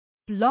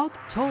Blog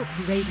Talk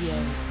Radio.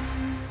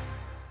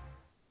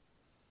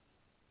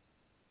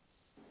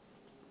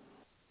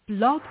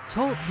 Blog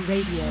Talk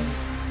Radio.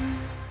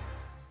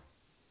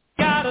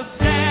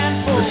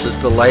 This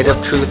is the Light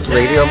of Truth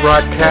radio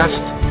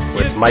broadcast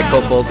with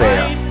Michael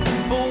Boldea.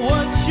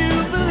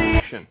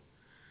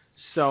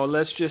 So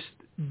let's just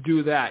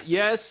do that.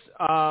 Yes,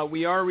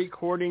 we are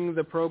recording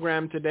the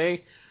program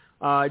today,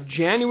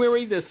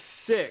 January the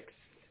 6th,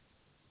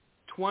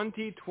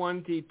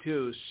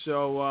 2022.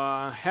 So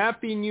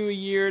Happy New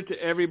Year to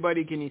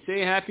everybody. Can you say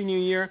Happy New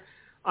Year?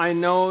 I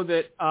know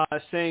that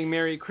saying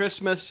Merry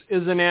Christmas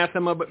is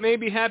anathema, but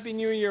maybe Happy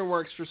New Year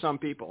works for some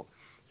people.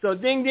 So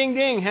ding, ding,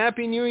 ding,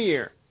 Happy New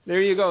Year.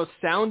 There you go.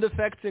 Sound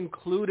effects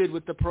included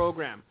with the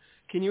program.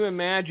 Can you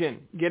imagine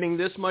getting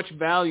this much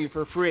value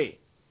for free?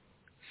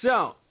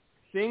 So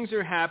things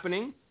are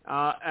happening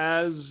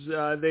as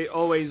they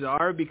always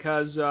are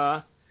because,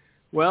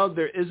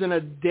 there isn't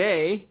a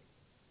day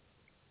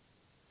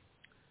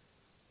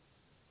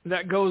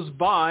that goes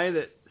by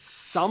that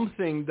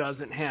something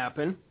doesn't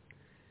happen.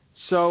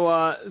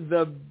 So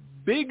the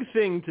big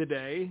thing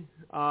today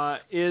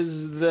is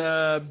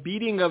the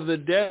beating of the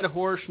dead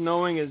horse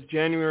known as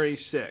January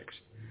 6th.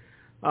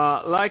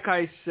 Like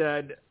I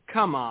said,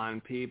 come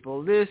on,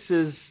 people. This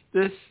was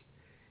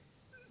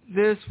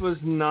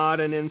not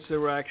an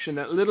insurrection.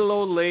 That little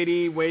old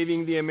lady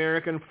waving the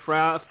American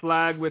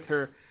flag with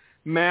her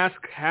mask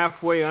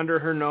halfway under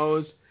her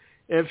nose,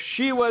 if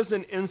she was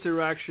an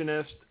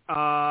insurrectionist,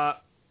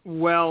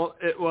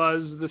 it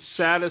was the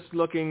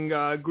saddest-looking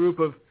group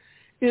of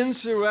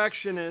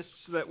insurrectionists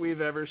that we've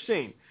ever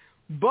seen.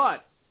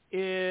 But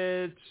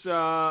it's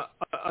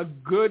a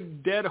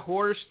good dead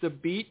horse to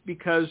beat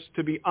because,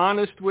 to be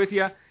honest with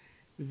you,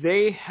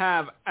 they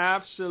have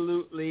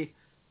absolutely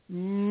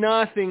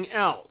nothing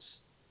else.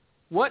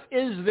 What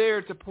is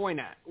there to point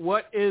at?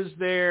 What is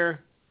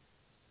there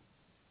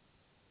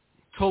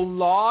to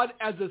laud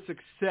as a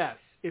success,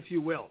 if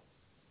you will,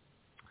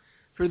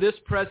 for this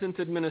present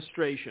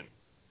administration?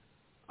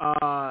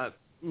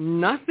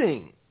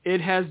 Nothing. It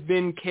has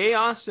been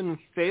chaos and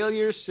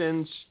failure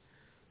since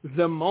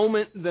the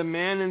moment the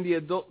man in the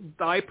adult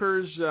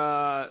diapers,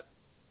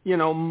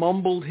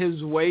 mumbled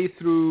his way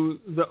through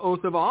the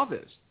oath of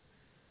office.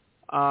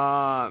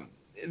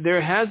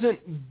 There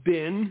hasn't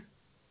been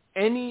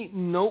any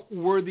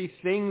noteworthy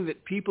thing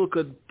that people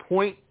could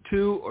point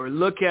to or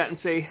look at and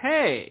say,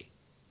 hey,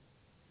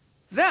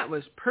 that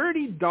was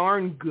pretty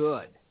darn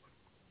good.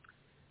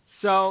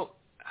 So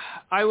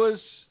I was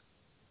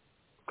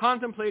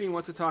contemplating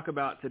what to talk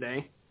about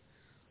today.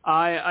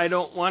 I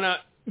don't want to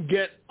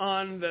get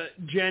on the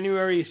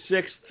January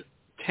 6th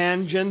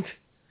tangent,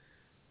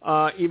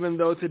 even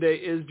though today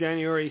is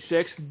January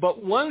 6th.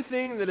 But one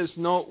thing that is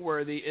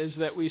noteworthy is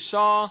that we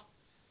saw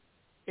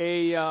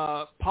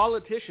a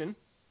politician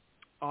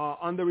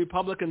on the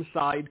Republican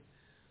side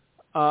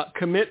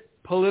commit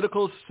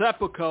political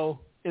seppuku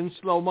in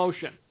slow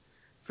motion.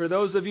 For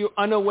those of you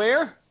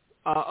unaware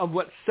of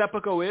what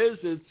seppuku is,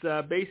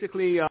 it's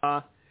basically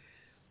a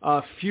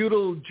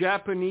feudal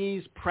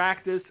Japanese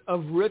practice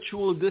of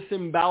ritual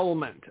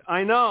disembowelment.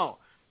 I know.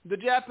 The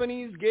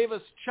Japanese gave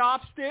us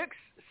chopsticks,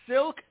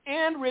 silk,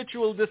 and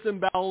ritual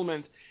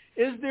disembowelment.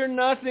 Is there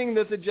nothing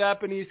that the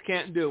Japanese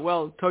can't do?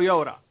 Well,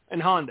 Toyota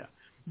and Honda.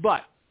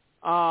 But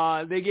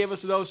they gave us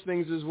those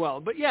things as well.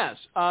 But yes,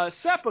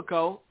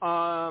 seppuku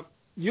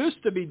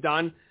used to be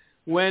done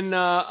when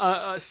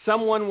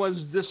someone was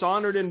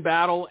dishonored in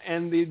battle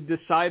and they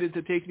decided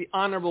to take the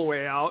honorable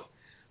way out.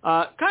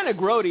 Kind of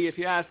grody if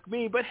you ask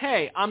me, but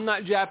hey, I'm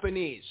not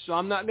Japanese, so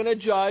I'm not going to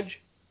judge,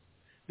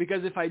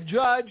 because if I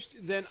judged,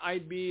 then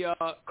I'd be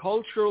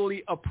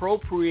culturally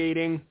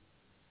appropriating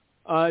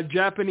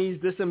Japanese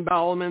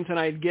disembowelment, and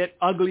I'd get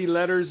ugly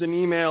letters and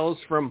emails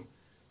from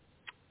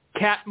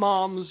cat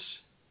moms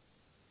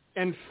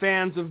and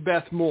fans of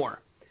Beth Moore.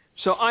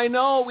 So I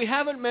know we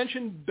haven't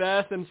mentioned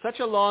Beth in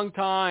such a long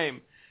time.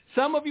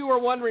 Some of you are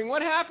wondering,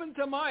 what happened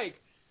to Mike?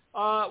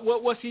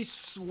 Was he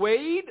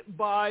swayed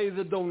by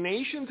the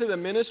donation to the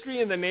ministry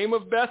in the name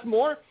of Beth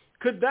Moore?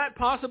 Could that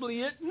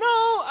possibly it?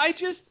 No,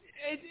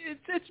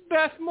 it's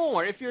Beth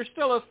Moore. If you're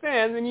still a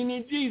fan, then you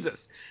need Jesus.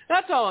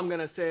 That's all I'm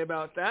going to say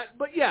about that.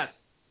 But yes,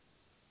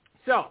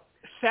 so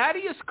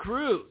Thaddeus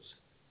Cruz,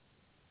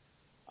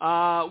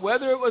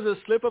 whether it was a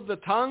slip of the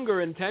tongue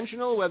or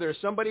intentional, whether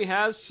somebody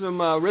has some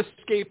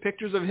risque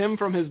pictures of him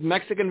from his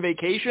Mexican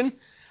vacation,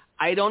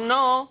 I don't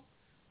know.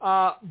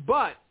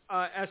 But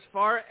as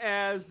far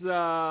as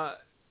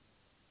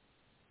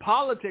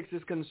politics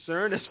is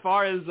concerned, as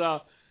far as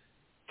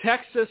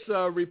Texas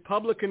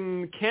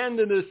Republican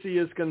candidacy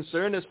is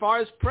concerned, as far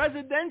as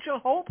presidential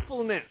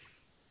hopefulness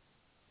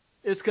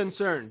is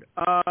concerned,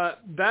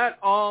 that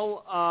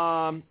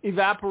all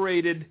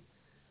evaporated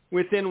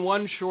within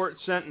one short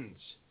sentence.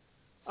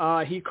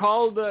 He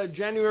called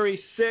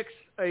January 6th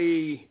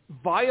a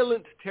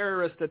violent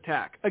terrorist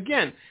attack.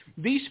 Again,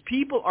 these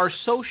people are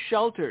so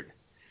sheltered.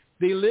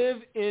 They live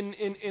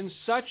in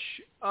such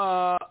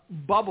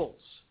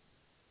bubbles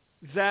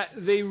that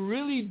they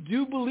really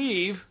do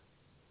believe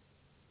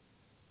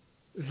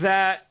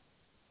that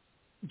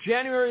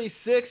January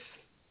 6th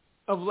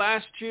of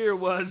last year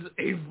was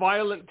a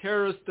violent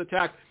terrorist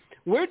attack.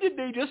 Where did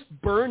they just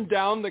burn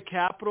down the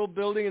Capitol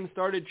building and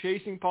started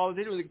chasing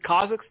politicians? Was it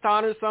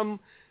Kazakhstan or some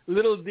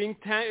little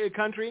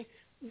country?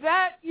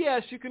 That,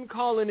 yes, you can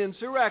call an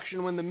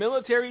insurrection. When the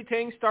military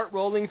tanks start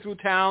rolling through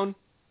town,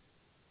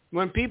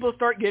 when people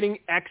start getting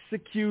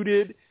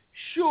executed,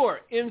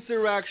 sure,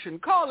 insurrection.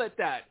 Call it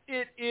that.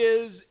 It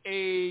is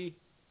a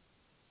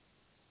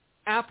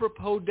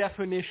apropos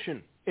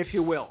definition, if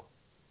you will.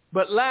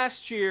 But last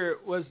year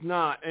was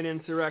not an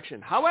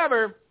insurrection.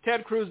 However,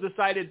 Ted Cruz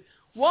decided,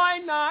 why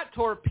not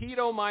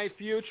torpedo my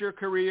future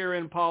career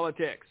in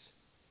politics?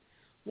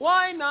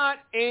 Why not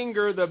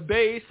anger the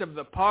base of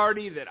the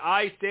party that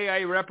I say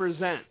I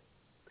represent?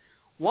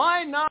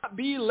 Why not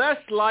be less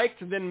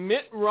liked than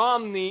Mitt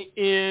Romney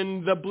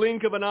in the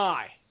blink of an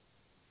eye?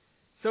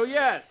 So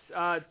yes,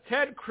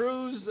 Ted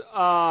Cruz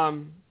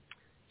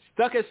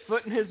stuck his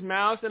foot in his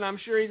mouth, and I'm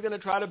sure he's going to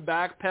try to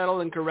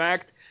backpedal and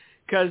correct,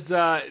 because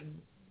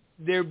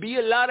there be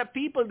a lot of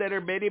people that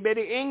are very,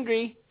 very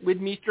angry with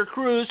Mr.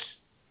 Cruz.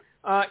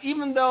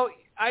 Even though,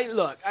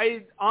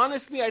 I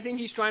honestly think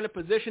he's trying to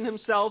position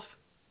himself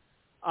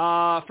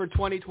for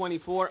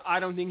 2024. I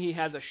don't think he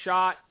has a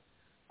shot.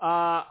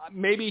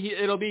 Maybe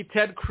it'll be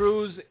Ted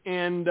Cruz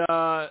and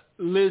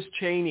Liz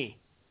Cheney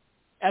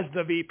as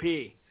the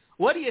VP.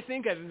 What do you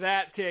think of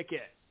that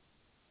ticket?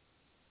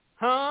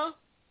 Huh?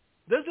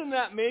 Doesn't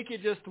that make you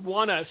just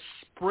want to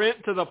sprint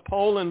to the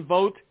poll and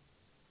vote?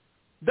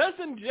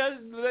 Doesn't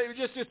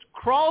just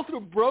crawl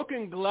through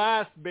broken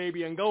glass,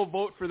 baby, and go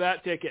vote for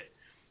that ticket.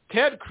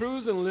 Ted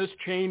Cruz and Liz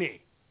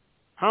Cheney.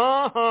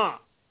 Huh?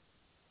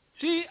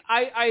 See,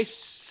 I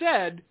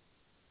said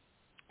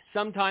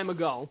some time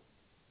ago,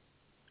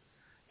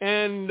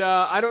 and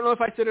I don't know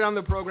if I said it on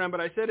the program,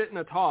 but I said it in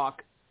a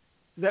talk,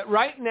 that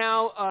right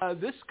now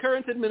this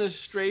current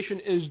administration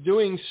is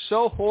doing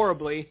so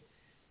horribly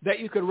that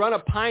you could run a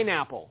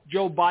pineapple,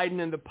 Joe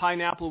Biden, and the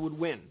pineapple would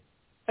win.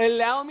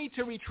 Allow me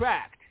to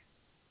retract.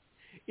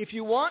 If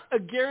you want a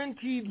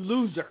guaranteed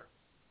loser,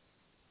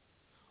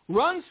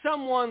 run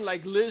someone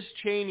like Liz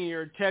Cheney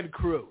or Ted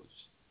Cruz.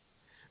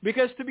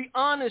 Because to be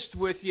honest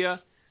with you,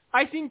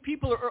 I think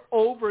people are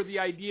over the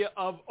idea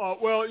of,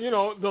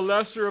 the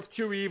lesser of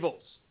two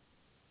evils.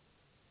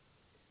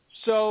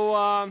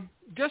 So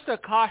just a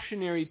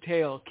cautionary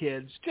tale,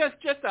 kids.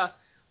 Just a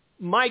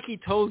Mikey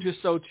told you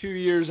so 2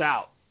 years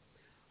out.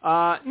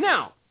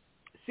 Now,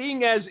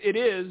 seeing as it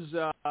is,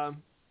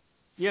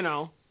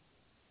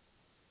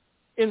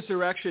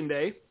 Insurrection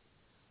Day,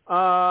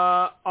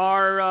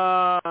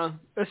 our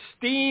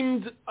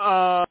esteemed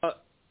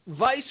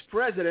vice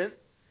president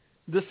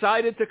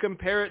decided to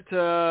compare it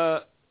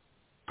to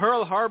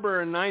Pearl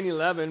Harbor and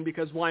 9/11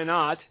 because why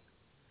not?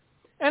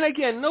 And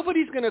again,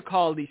 nobody's going to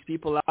call these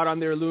people out on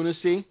their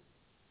lunacy.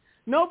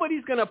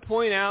 Nobody's going to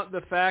point out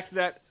the fact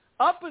that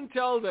up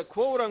until the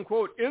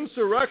quote-unquote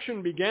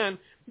insurrection began,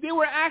 they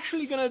were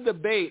actually going to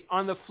debate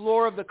on the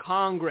floor of the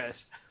Congress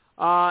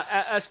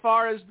as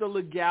far as the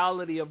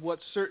legality of what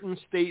certain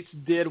states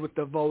did with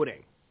the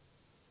voting.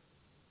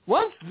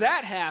 Once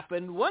that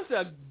happened, once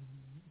a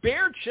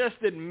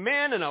bare-chested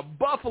man in a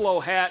buffalo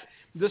hat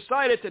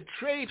decided to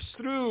traipse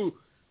through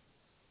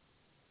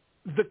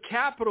the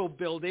Capitol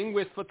building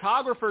with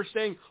photographers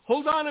saying,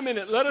 hold on a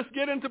minute, let us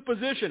get into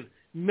position.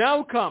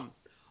 Now come.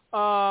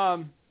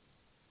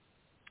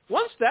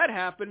 Once that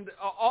happened,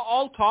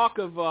 all talk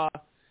of,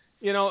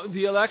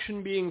 the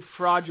election being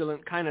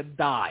fraudulent kind of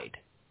died.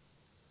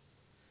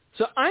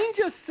 So I'm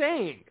just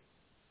saying,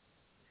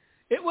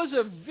 it was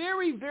a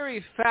very,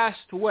 very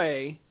fast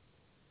way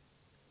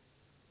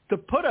to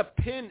put a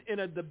pin in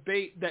a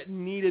debate that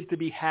needed to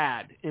be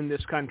had in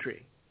this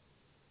country.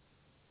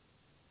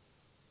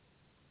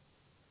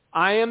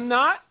 I am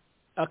not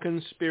a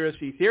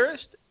conspiracy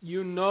theorist.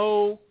 You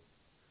know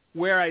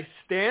where I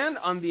stand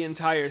on the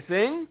entire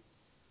thing.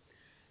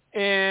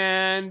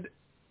 And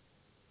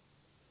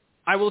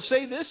I will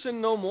say this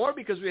and no more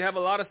because we have a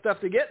lot of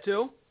stuff to get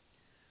to.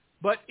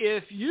 But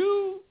if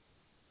you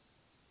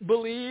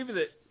believe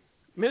that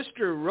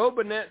Mr.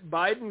 Robinette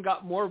Biden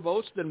got more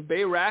votes than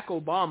Barack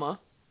Obama,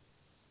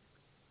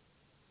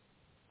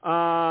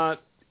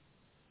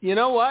 you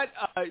know what?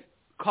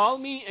 Call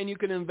me and you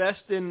can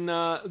invest in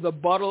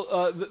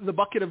the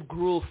Bucket of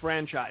Gruel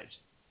franchise.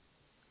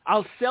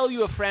 I'll sell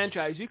you a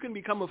franchise. You can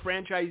become a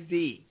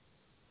franchisee.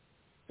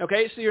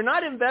 Okay, so you're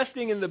not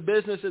investing in the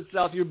business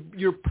itself.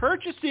 You're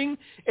purchasing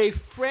a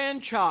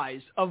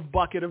franchise of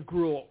Bucket of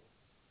Gruel.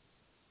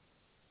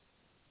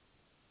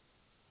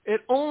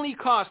 It only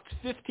costs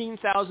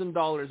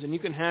 $15,000, and you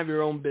can have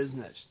your own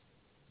business.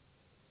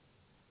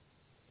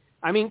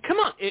 I mean, come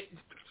on.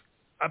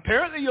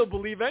 Apparently you'll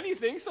believe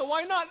anything, so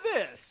why not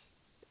this?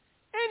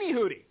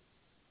 Anywhooty,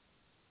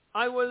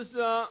 I was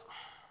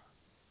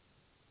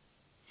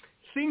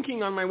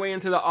thinking on my way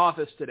into the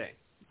office today.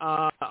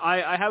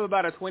 I have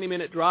about a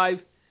 20-minute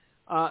drive.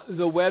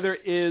 The weather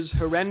is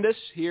horrendous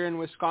here in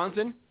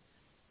Wisconsin.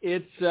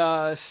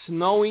 It's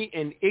snowy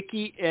and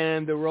icky,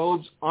 and the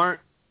roads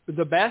aren't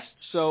the best,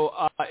 so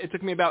it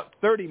took me about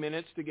 30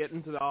 minutes to get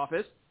into the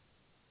office.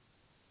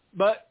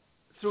 But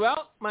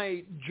throughout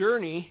my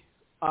journey,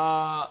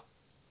 there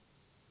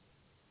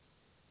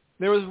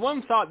was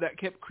one thought that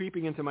kept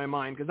creeping into my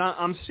mind, because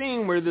I'm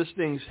seeing where this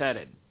thing's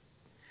headed.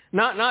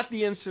 Not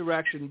the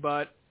insurrection,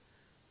 but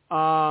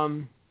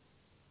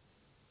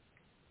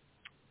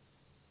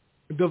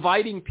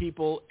dividing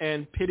people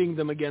and pitting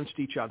them against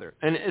each other.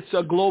 And it's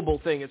a global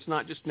thing. It's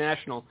not just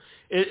national.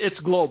 It's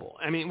global.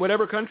 I mean,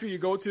 whatever country you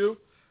go to,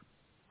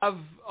 have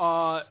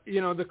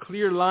the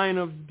clear line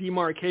of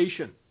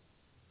demarcation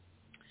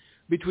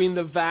between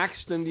the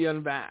vaxxed and the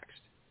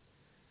unvaxxed.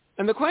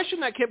 And the question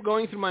that kept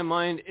going through my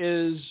mind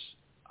is,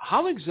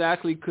 how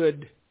exactly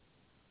could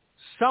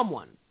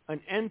someone, an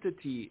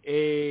entity,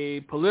 a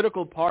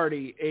political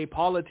party, a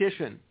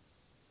politician,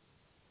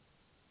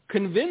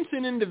 convince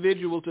an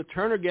individual to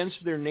turn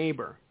against their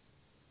neighbor,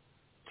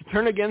 to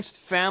turn against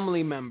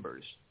family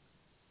members,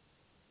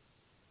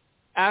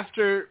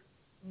 after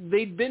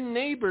they'd been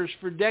neighbors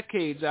for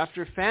decades,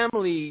 after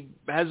family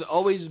has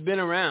always been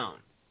around?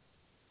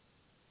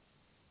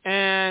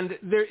 And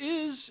there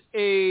is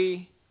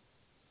a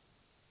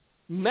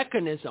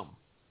mechanism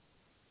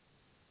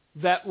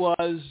that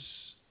was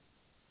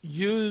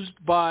used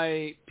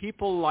by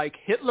people like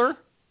Hitler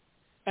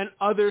and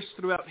others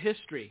throughout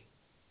history,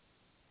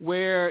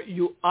 where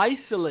you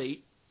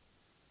isolate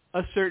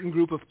a certain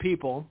group of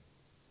people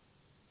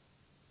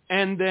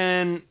and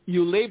then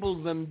you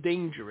label them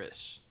dangerous.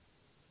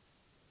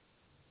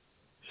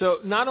 So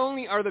not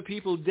only are the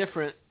people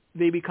different,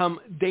 they become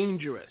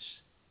dangerous.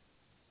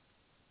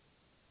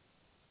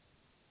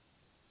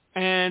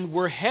 And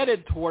we're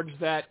headed towards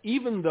that,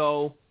 even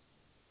though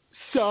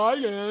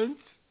science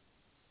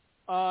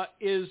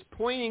is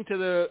pointing to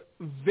the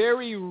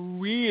very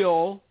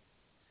real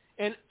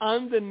and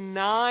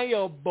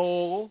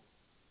undeniable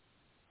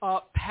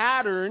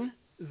pattern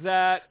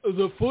that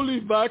the fully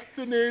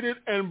vaccinated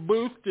and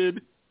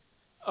boosted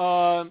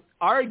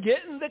are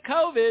getting the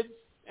COVID,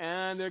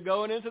 and they're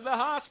going into the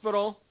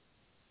hospital.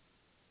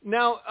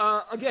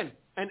 Now, again,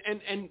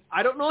 and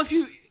I don't know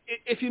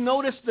if you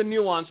notice the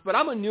nuance, but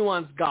I'm a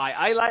nuanced guy.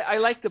 I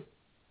like to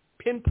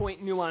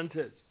pinpoint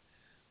nuances.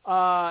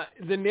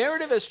 The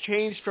narrative has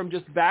changed from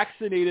just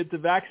vaccinated to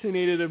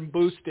vaccinated and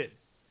boosted.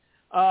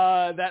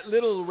 That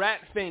little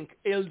rat fink,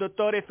 Il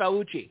Dottore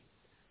Fauci,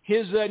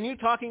 his new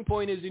talking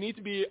point is you need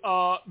to be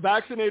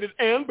vaccinated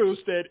and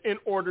boosted in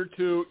order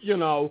to,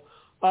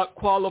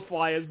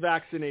 qualify as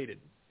vaccinated.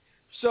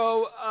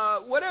 So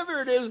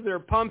whatever it is they're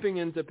pumping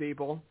into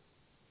people,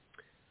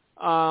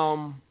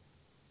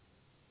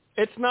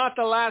 it's not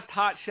the last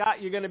hot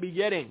shot you're going to be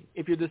getting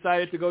if you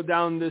decided to go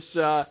down this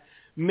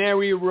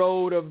merry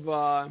road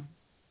of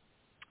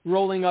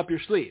rolling up your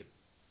sleeve.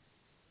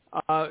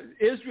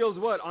 Israel's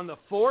on the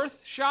 4th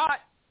shot?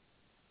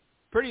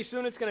 Pretty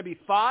soon it's going to be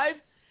 5.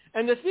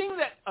 And the thing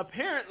that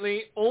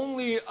apparently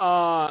only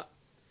the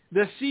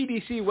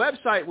CDC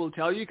website will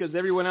tell you, because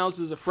everyone else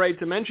is afraid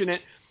to mention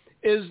it,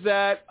 is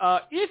that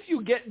if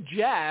you get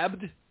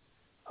jabbed,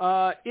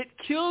 it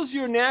kills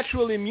your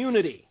natural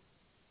immunity.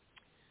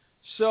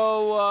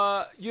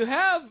 So you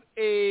have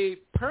a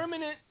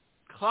permanent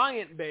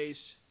client base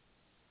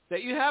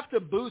that you have to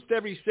boost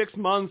every 6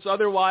 months,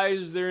 otherwise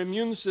their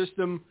immune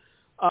system,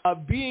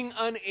 being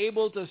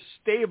unable to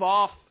stave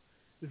off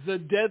the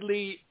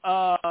deadly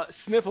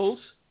sniffles,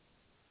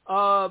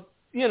 would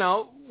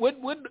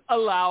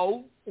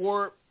allow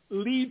or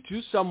lead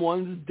to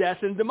someone's death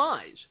and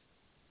demise.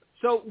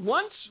 So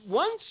once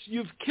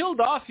you've killed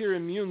off your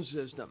immune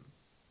system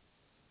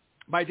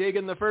by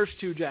taking the first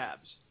 2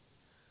 jabs,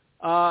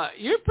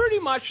 you're pretty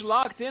much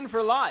locked in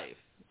for life.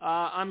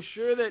 I'm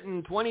sure that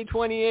in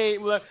 2028,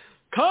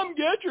 come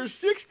get your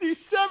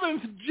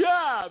 67th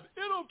jab.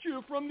 It'll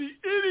cure from the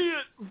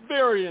idiot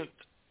variant.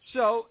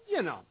 So,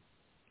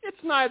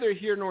 it's neither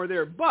here nor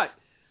there. But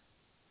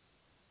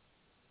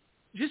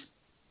this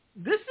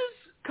is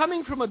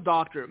coming from a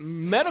doctor,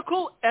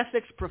 medical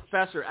ethics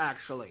professor,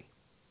 actually.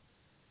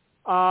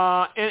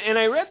 And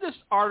I read this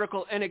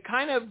article, and it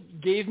kind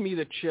of gave me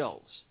the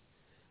chills.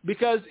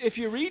 Because if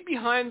you read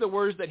behind the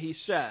words that he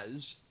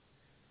says,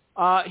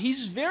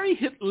 he's very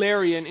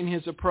Hitlerian in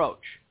his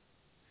approach.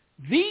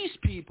 These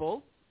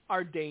people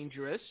are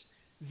dangerous.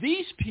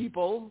 These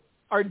people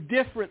are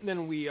different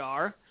than we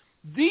are.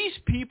 These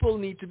people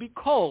need to be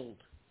cold.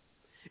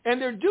 And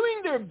they're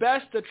doing their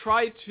best to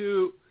try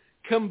to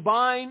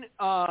combine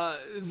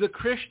the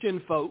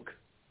Christian folk,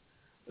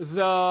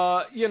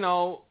 the,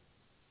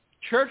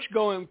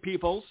 church-going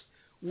peoples,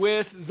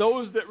 with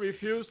those that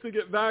refuse to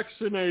get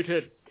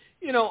vaccinated.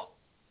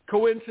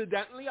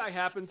 Coincidentally, I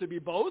happen to be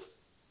both,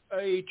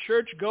 a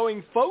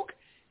church-going folk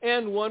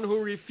and one who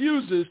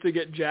refuses to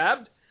get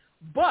jabbed.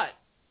 But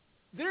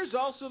there's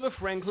also the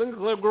Franklin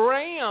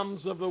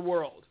Grahams of the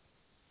world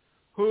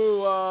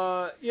who,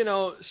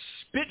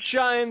 spit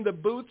shine the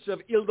boots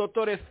of Il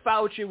Dottore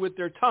Fauci with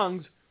their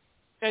tongues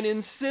and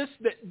insist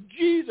that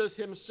Jesus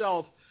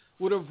himself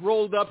would have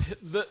rolled up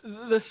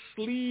the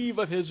sleeve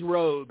of his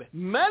robe.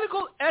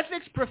 Medical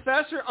ethics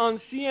professor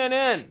on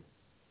CNN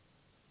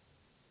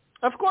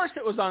Of course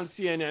it was on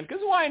CNN,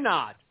 because why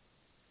not?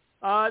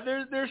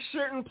 There's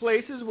certain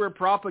places where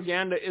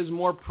propaganda is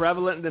more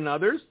prevalent than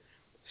others,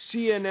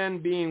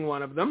 CNN being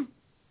one of them.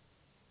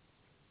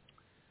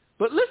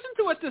 But listen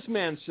to what this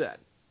man said.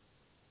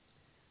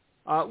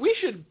 We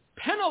should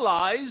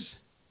penalize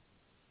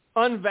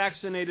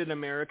unvaccinated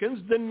Americans,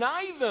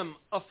 deny them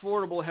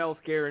affordable health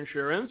care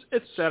insurance,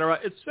 etc.,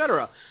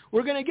 etc.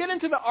 We're going to get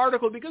into the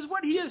article because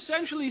what he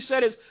essentially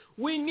said is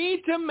we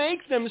need to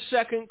make them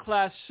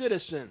second-class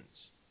citizens.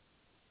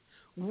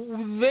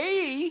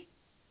 They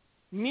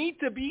need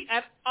to be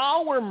at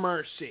our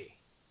mercy.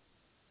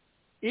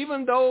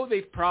 Even though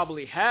they've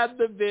probably had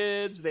the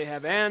vids, they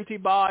have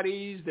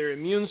antibodies, their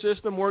immune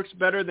system works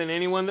better than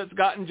anyone that's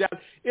gotten jabbed.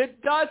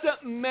 It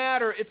doesn't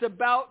matter. It's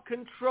about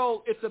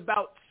control. It's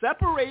about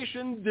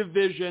separation,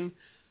 division,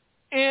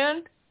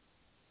 and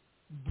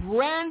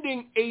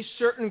branding a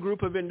certain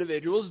group of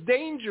individuals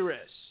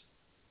dangerous.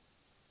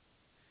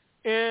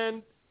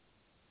 And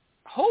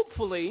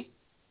hopefully,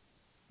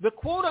 the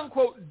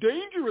quote-unquote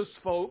dangerous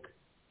folk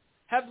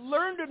have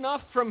learned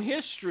enough from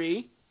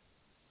history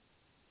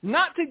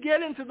not to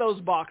get into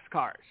those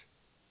boxcars.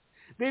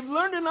 They've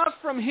learned enough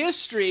from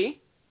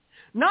history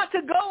not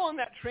to go on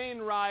that train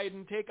ride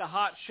and take a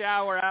hot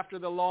shower after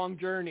the long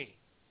journey.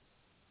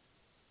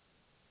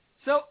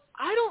 So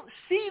I don't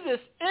see this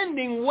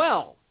ending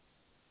well.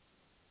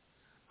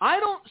 I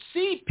don't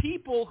see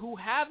people who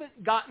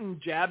haven't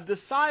gotten jabbed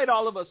decide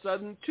all of a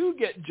sudden to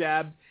get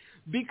jabbed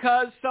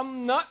because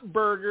some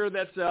nutburger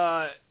that's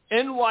a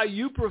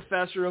NYU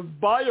professor of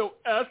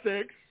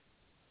bioethics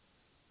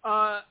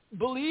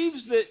believes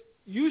that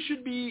you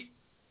should be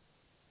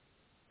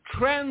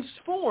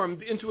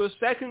transformed into a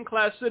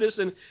second-class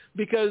citizen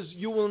because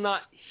you will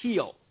not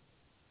heal.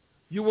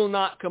 You will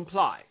not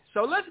comply.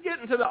 So let's get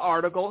into the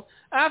article.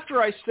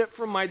 After I sip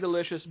from my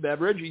delicious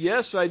beverage,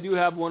 yes, I do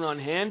have one on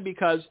hand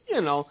because,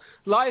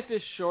 life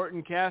is short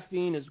and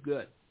caffeine is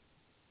good.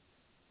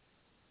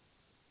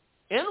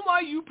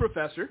 NYU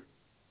professor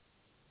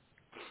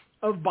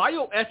of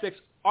bioethics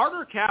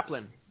Arthur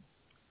Kaplan,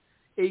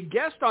 a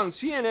guest on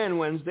CNN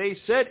Wednesday,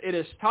 said it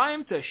is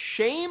time to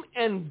shame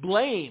and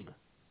blame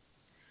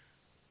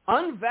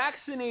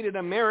unvaccinated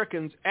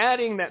Americans,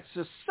 adding that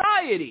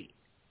society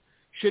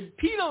should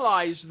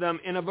penalize them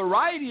in a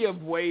variety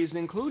of ways,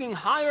 including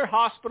higher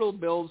hospital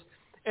bills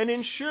and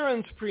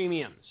insurance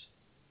premiums.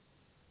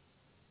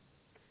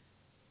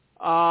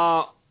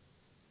 Now,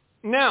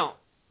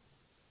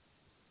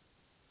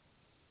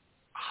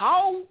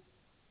 how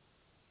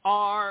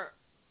are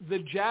the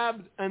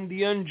jabbed and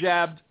the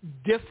unjabbed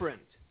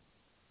different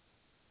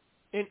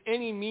in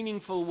any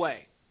meaningful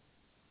way?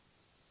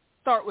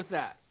 Start with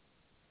that.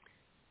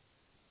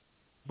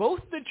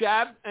 Both the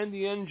jabbed and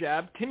the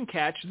unjabbed can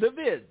catch the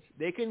vids.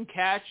 They can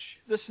catch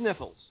the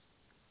sniffles.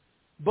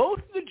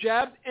 Both the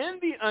jabbed and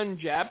the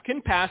unjabbed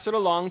can pass it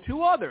along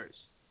to others.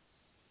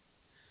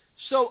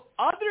 So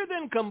other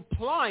than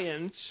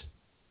compliance,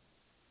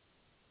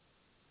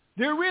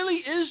 there really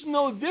is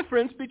no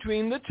difference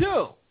between the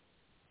two.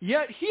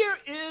 Yet here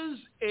is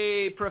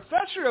a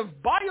professor of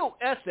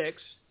bioethics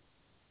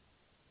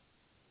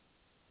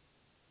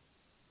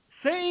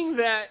saying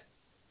that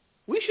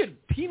we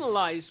should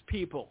penalize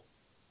people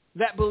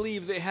that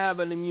believe they have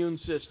an immune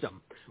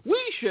system. We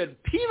should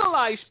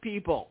penalize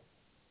people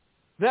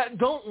that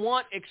don't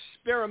want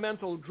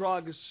experimental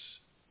drugs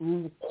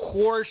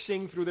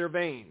coursing through their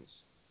veins.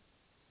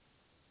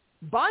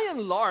 By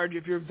and large,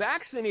 if you're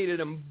vaccinated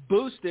and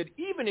boosted,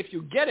 even if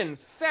you get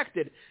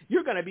infected,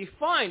 you're going to be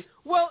fine.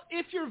 Well,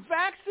 if you're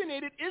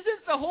vaccinated,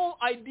 isn't the whole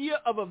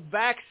idea of a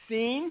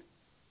vaccine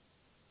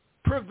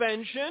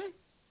prevention?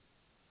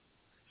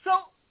 So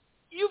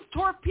you've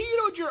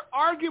torpedoed your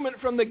argument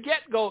from the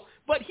get-go,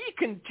 but he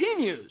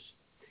continues.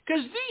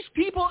 Because these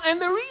people,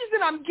 and the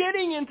reason I'm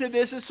getting into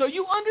this is so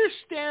you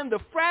understand the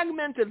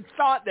fragmented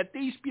thought that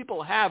these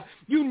people have.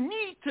 You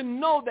need to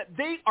know that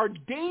they are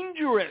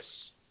dangerous.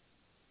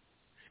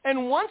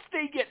 And once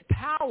they get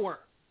power,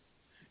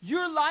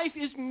 your life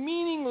is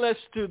meaningless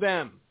to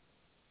them.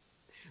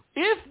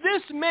 If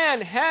this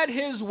man had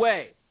his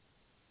way,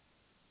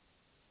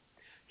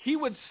 he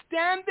would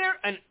stand there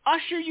and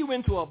usher you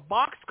into a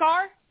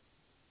boxcar,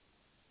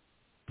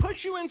 push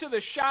you into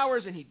the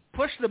showers, and he'd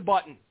push the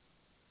button.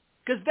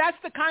 Because that's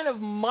the kind of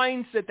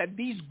mindset that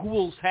these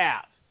ghouls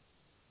have.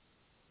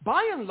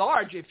 By and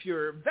large, if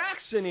you're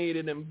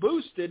vaccinated and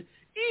boosted,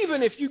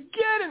 even if you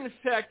get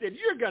infected,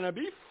 you're going to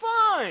be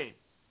fine.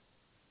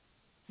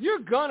 You're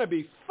going to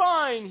be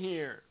fine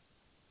here.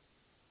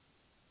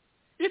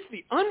 It's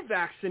the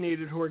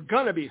unvaccinated who are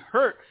going to be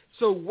hurt.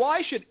 So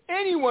why should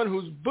anyone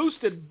who's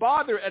boosted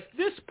bother at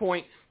this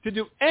point to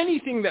do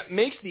anything that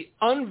makes the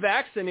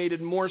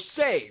unvaccinated more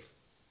safe?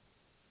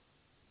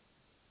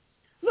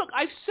 Look,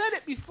 I've said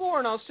it before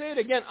and I'll say it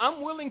again.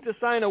 I'm willing to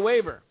sign a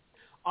waiver.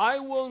 I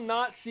will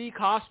not seek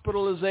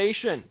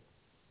hospitalization.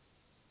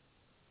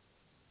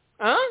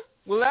 Huh?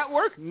 Will that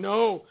work?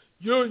 No.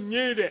 You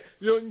need it.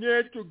 You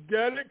need to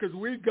get it because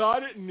we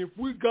got it, and if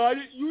we got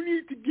it, you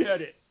need to get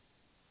it.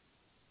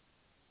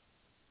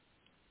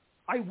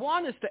 I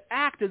want us to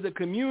act as a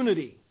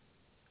community.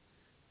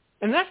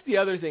 And that's the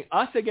other thing,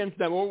 us against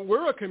them. Well,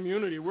 we're a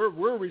community.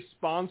 We're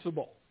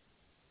responsible.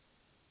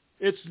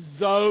 It's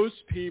those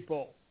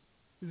people,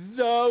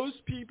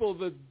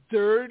 the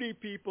dirty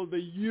people,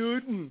 the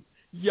Juden.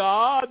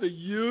 Yeah, the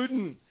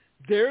Juden.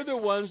 They're the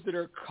ones that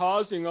are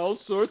causing all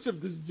sorts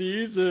of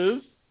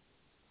diseases.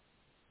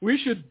 We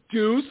should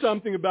do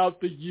something about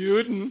the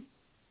Juden.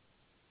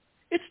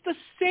 It's the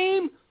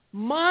same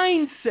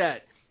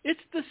mindset. It's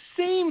the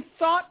same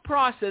thought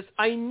process.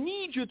 I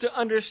need you to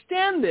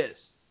understand this.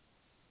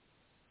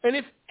 And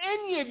if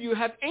any of you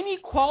have any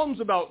qualms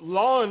about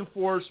law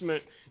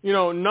enforcement,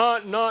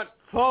 not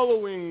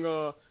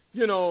following,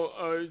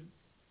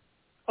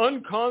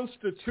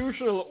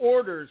 unconstitutional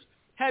orders,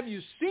 have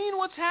you seen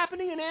what's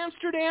happening in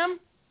Amsterdam?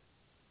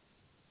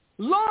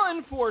 Law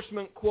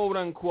enforcement, quote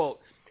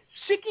unquote,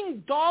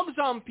 sicking dogs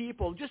on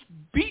people, just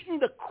beating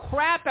the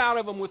crap out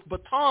of them with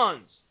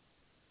batons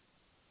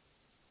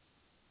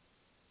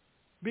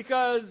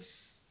because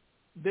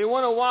they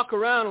want to walk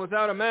around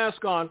without a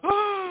mask on.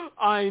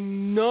 I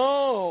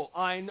know.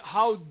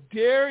 How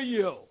dare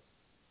you?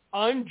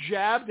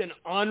 Unjabbed and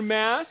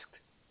unmasked?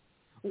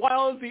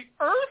 While the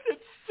earth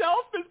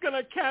itself is going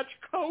to catch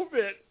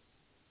COVID.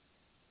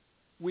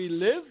 We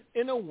live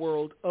in a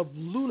world of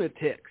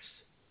lunatics.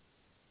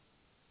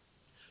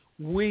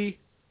 We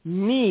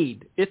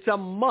need, it's a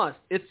must.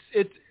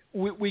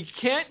 We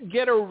can't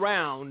get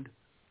around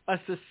a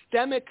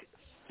systemic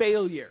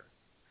failure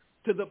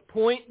to the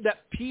point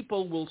that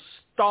people will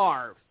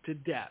starve to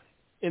death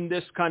in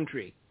this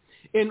country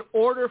in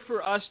order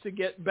for us to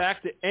get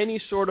back to any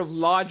sort of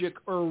logic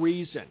or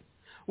reason.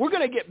 We're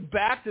going to get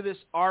back to this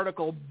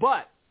article,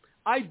 but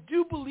I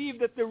do believe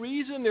that the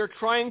reason they're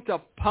trying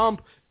to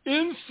pump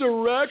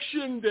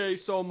Insurrection Day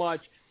so much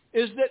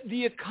is that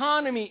the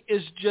economy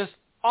is just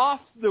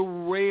off the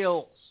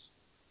rails.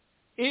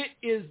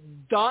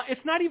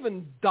 It's not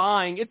even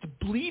dying. It's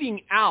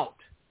bleeding out.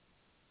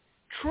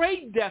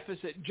 Trade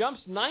deficit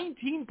jumps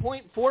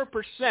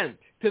 19.4%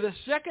 to the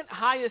second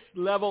highest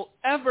level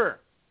ever.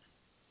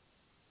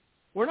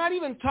 We're not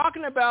even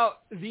talking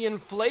about the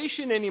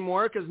inflation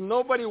anymore because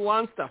nobody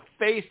wants to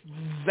face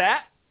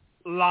that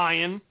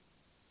lion.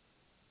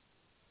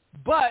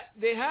 But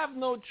they have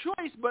no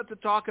choice but to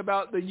talk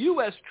about the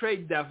U.S.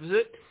 trade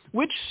deficit,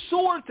 which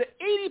soared to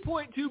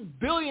 $80.2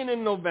 billion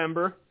in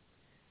November,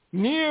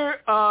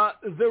 near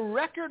the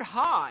record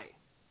high.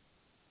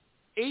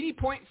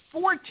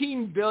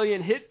 $80.14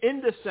 billion hit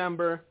in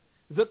December,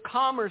 the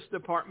Commerce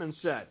Department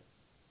said.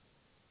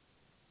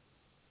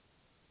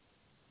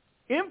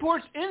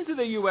 Imports into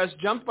the U.S.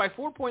 jumped by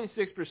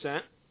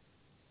 4.6%,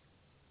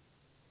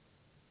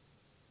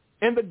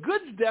 and the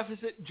goods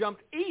deficit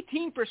jumped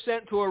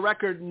 18% to a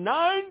record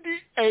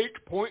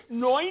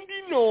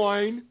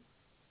 $98.99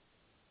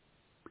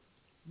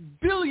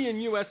 billion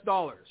U.S.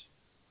 dollars.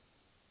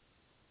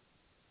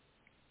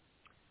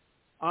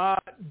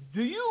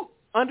 Do you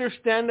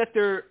understand that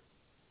they're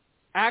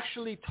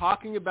actually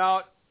talking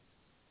about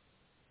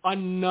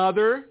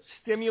another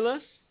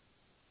stimulus?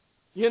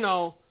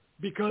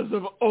 Because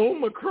of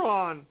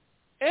Omicron.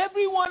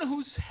 Everyone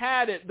who's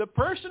had it, the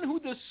person who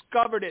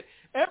discovered it,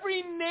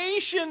 every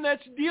nation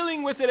that's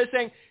dealing with it is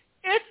saying,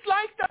 it's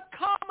like the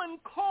common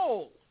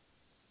cold.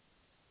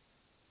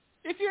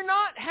 If you're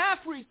not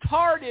half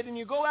retarded and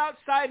you go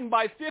outside and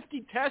buy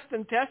 50 tests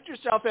and test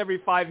yourself every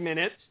 5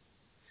 minutes,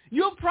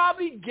 you'll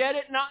probably get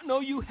it, not know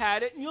you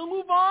had it, and you'll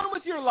move on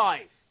with your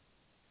life.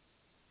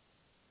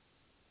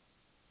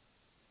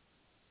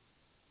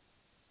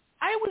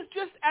 I was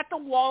just at the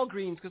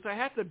Walgreens because I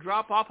had to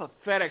drop off a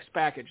FedEx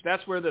package.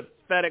 That's where the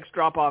FedEx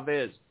drop-off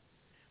is.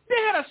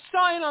 They had a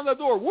sign on the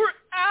door, we're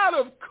out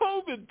of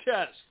COVID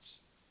tests.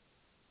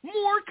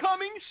 More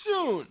coming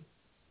soon.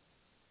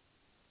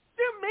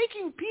 They're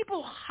making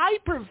people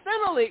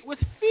hyperventilate with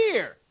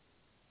fear.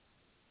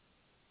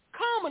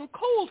 Common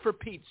cold, for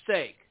Pete's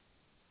sake.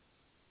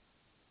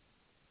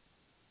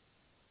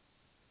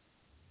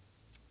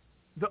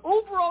 The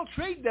overall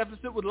trade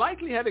deficit would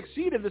likely have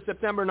exceeded the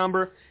September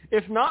number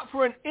if not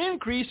for an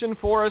increase in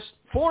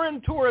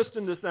foreign tourists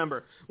in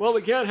December. Well,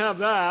 we can't have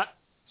that,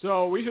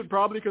 so we should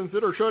probably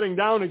consider shutting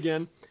down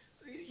again.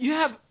 You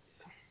have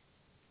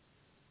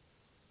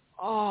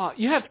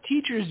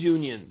teachers'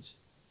 unions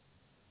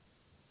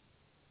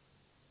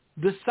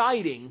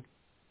deciding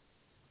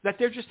that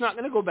they're just not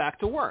going to go back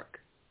to work.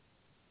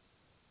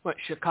 What,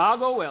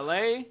 Chicago,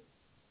 LA?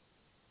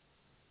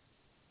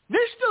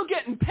 They're still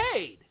getting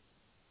paid.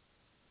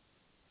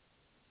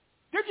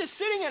 They're just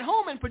sitting at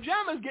home in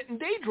pajamas getting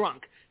day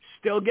drunk,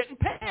 still getting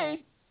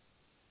paid.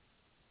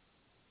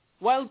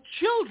 While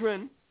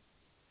children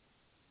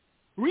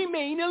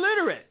remain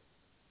illiterate.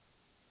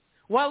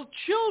 While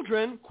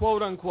children,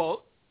 quote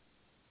unquote,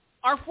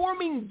 are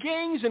forming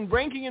gangs and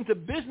breaking into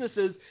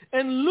businesses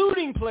and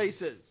looting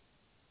places.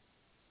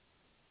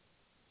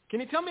 Can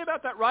you tell me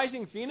about that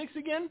Rising Phoenix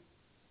again?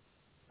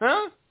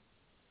 Huh?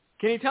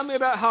 Can you tell me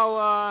about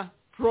how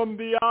from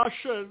the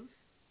ashes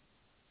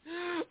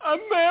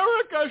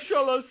America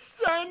shall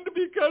ascend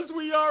because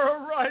we are a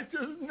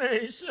righteous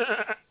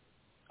nation?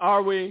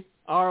 Are we?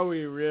 Are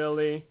we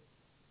really?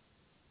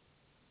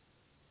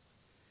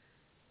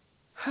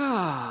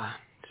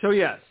 So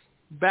yes,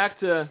 back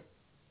to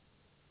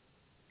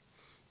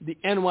the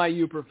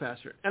NYU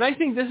professor. And I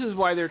think this is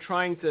why they're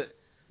trying to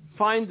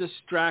find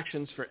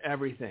distractions for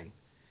everything.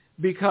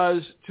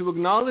 Because to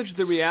acknowledge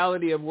the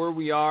reality of where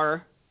we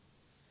are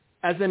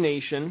as a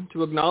nation,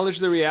 to acknowledge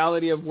the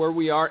reality of where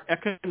we are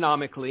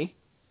economically,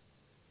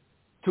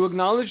 to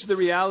acknowledge the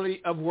reality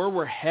of where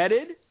we're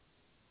headed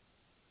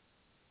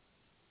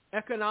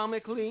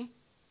economically,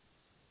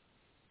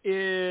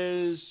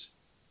 is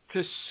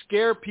to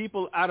scare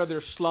people out of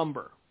their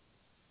slumber.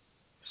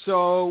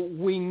 So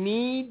we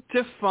need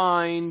to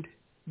find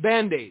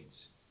Band-Aids.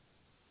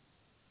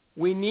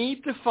 We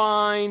need to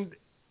find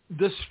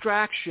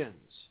distractions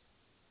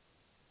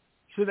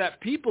so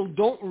that people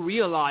don't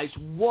realize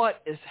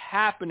what is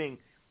happening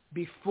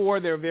before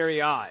their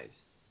very eyes.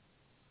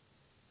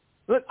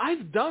 Look,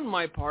 I've done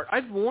my part.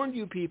 I've warned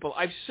you people.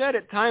 I've said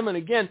it time and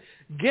again,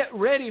 get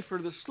ready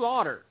for the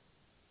slaughter.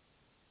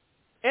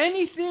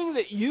 Anything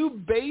that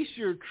you base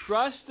your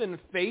trust and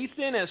faith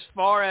in as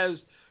far as,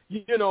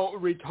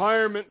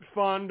 retirement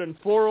fund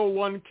and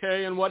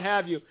 401k and what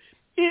have you,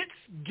 it's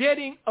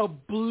getting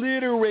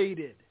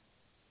obliterated.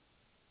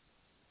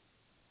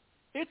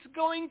 It's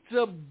going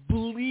to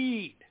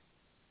bleed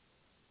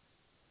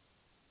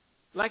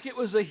like it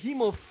was a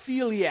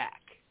hemophiliac.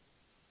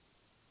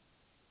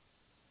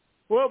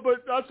 Well,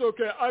 but that's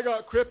okay. I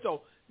got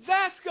crypto.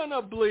 That's going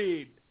to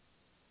bleed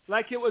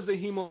like it was a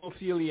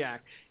hemophiliac.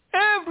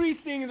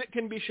 Everything that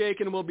can be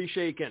shaken will be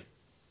shaken.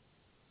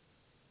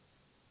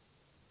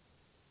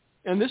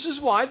 And this is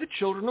why the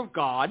children of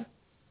God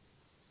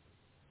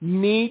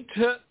need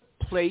to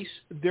place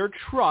their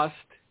trust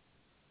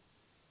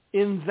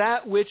in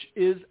that which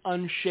is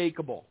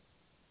unshakable,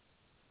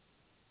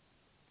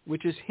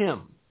 which is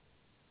Him.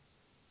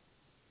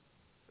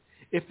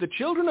 If the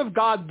children of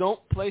God don't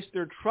place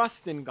their trust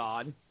in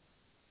God,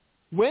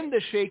 when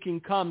the shaking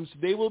comes,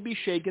 they will be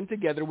shaken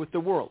together with the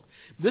world.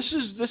 This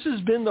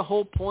has been the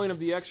whole point of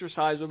the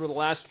exercise over the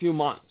last few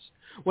months.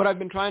 What I've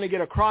been trying to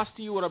get across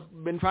to you, what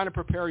I've been trying to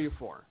prepare you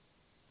for.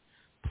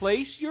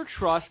 Place your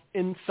trust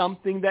in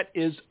something that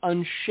is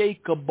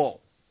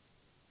unshakable,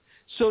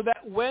 so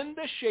that when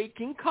the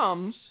shaking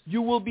comes,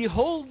 you will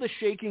behold the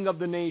shaking of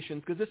the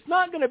nations, because it's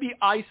not going to be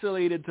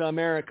isolated to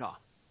America.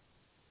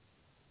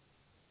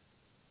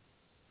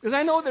 Because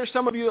I know there's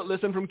some of you that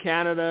listen from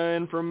Canada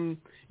and from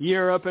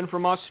Europe and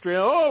from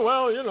Australia. Oh,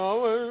 well,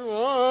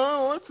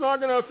 it's not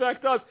going to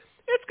affect us.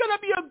 It's going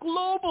to be a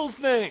global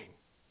thing.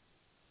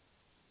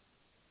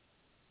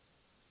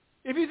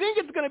 If you think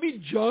it's going to be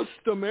just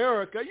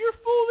America, you're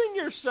fooling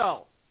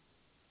yourself.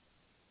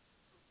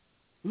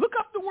 Look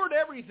up the word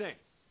everything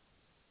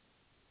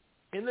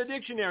in the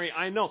dictionary.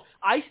 I know.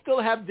 I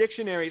still have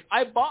dictionaries.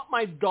 I bought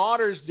my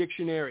daughter's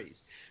dictionaries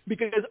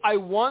because I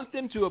want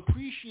them to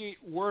appreciate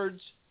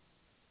words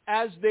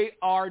as they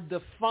are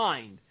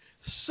defined,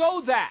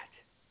 so that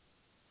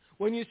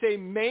when you say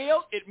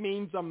male, it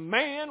means a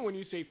man. When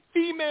you say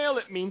female,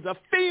 it means a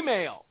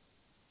female.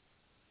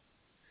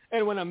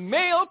 And when a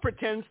male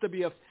pretends to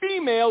be a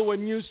female,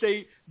 when you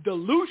say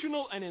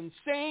delusional and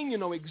insane, you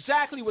know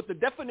exactly what the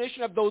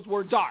definition of those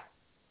words are.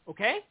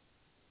 Okay?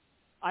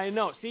 I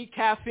know. See,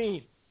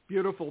 caffeine.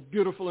 Beautiful,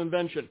 beautiful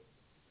invention.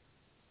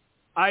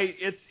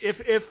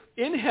 If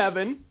in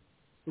heaven,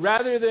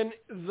 rather than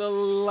the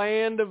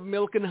land of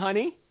milk and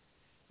honey,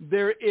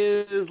 there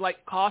is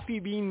like Coffee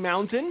Bean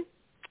Mountain,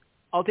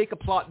 I'll take a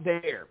plot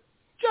there.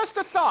 Just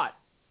a thought.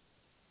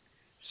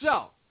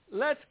 So,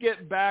 let's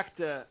get back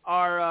to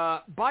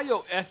our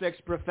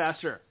bioethics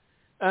professor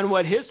and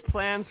what his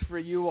plans for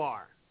you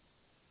are.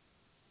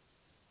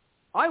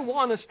 I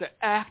want us to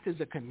act as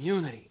a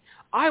community.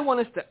 I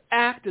want us to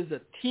act as a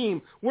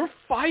team. We're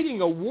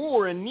fighting a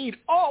war and need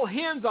all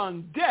hands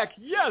on deck.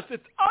 Yes,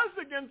 it's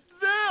us against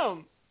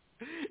them.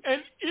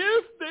 And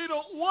if they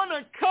don't want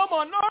to come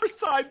on our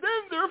side, then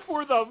they're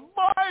for the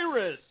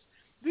virus.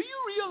 Do you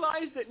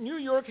realize that New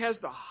York has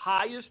the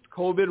highest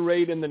COVID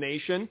rate in the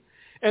nation?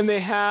 And they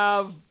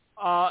have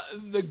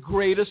the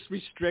greatest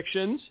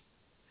restrictions?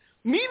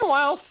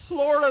 Meanwhile,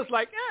 Florida's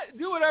like,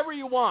 do whatever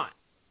you want.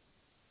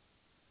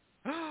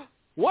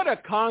 What a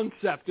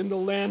concept in the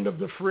land of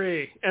the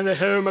free and the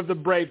home of the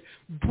brave.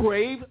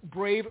 Brave,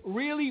 brave,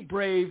 really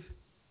brave.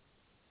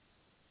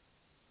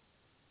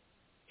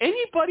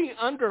 Anybody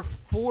under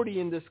 40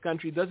 in this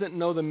country doesn't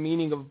know the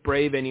meaning of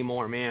brave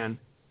anymore, man.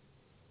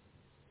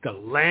 The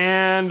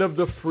land of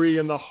the free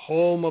and the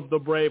home of the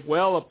brave.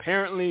 Well,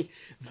 apparently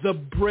the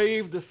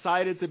brave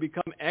decided to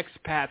become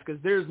expats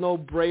because there's no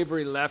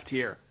bravery left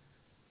here.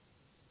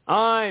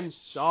 I'm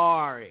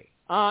sorry.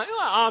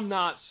 I'm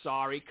not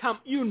sorry. Come,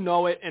 you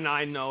know it and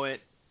I know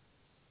it.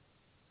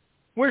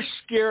 We're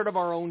scared of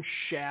our own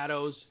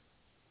shadows.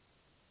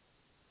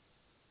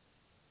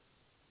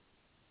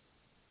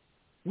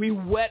 We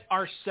wet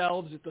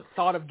ourselves at the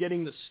thought of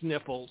getting the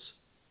sniffles.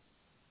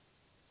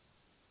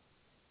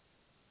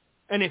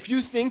 And if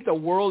you think the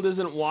world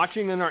isn't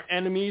watching and our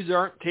enemies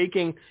aren't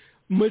taking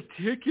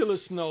meticulous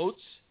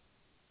notes,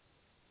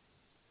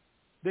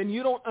 then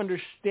you don't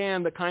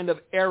understand the kind of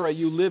era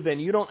you live in.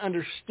 You don't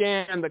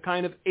understand the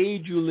kind of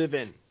age you live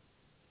in.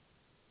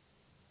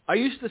 I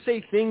used to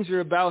say things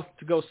are about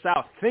to go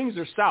south. Things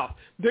are south.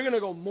 They're going to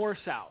go more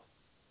south.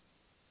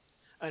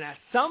 And at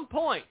some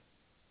point,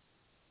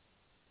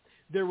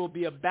 there will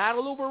be a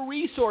battle over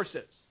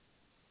resources.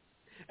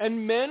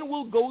 And men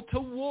will go to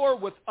war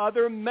with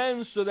other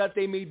men so that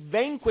they may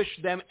vanquish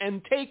them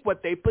and take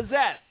what they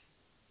possess.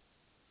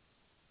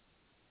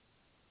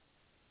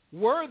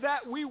 Were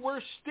that we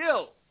were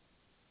still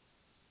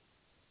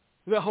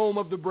the home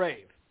of the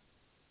brave,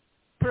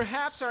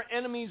 perhaps our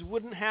enemies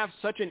wouldn't have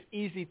such an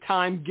easy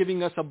time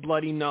giving us a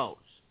bloody nose.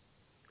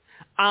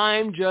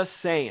 I'm just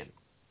saying.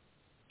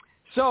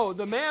 So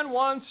the man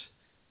wants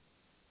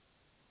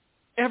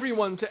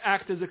everyone to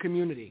act as a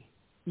community.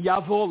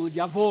 Jawohl,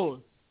 jawohl,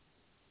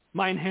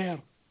 mein Herr.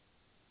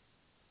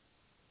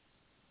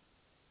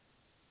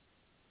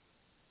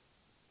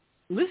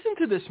 Listen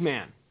to this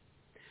man.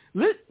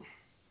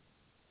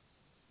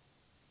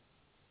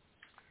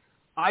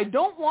 I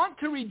don't want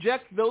to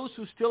reject those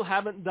who still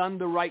haven't done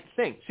the right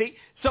thing. See,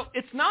 so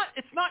it's not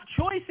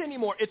choice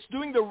anymore. It's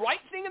doing the right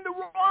thing and the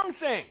wrong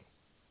thing.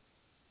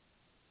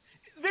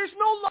 There's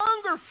no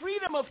longer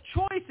freedom of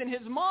choice in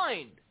his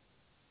mind.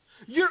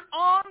 You're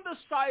on the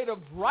side of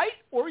right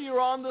or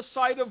you're on the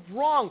side of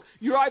wrong.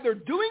 You're either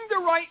doing the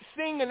right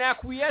thing and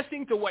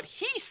acquiescing to what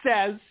he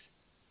says,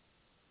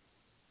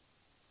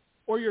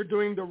 or you're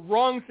doing the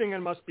wrong thing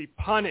and must be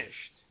punished.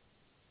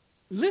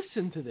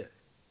 Listen to this.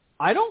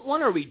 I don't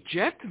want to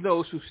reject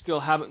those who still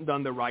haven't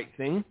done the right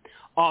thing.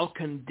 I'll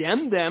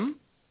condemn them.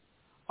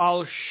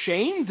 I'll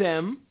shame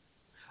them.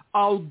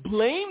 I'll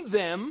blame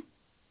them.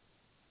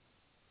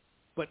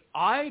 But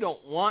I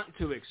don't want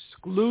to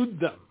exclude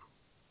them.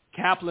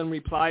 Kaplan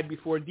replied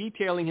before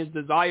detailing his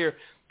desire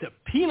to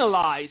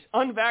penalize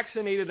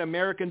unvaccinated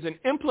Americans and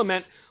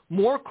implement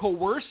more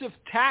coercive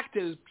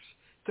tactics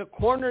to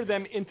corner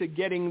them into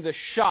getting the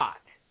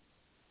shot.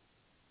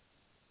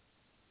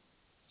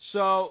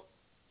 So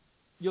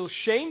you'll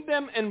shame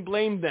them and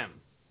blame them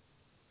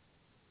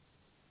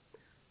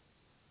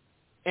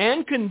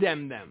and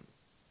condemn them.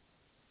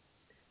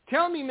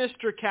 Tell me,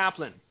 Mr.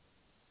 Kaplan,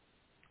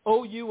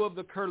 oh, you of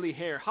the curly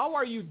hair, how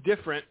are you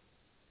different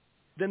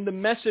than the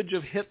message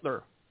of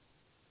Hitler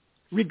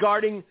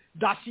regarding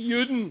das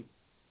Juden?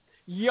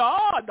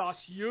 Ja, das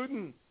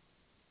Juden.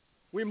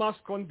 We must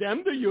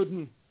condemn the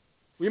Juden.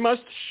 We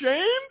must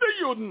shame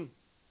the Juden.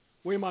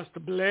 We must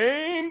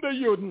blame the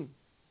Juden.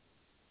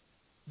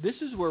 This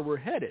is where we're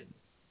headed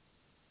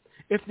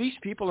if these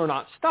people are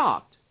not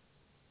stopped.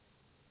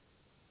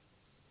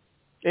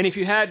 And if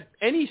you had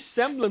any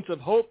semblance of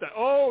hope that,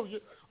 oh,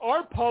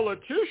 our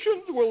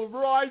politicians will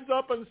rise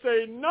up and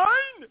say,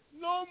 nine,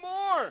 no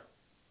more.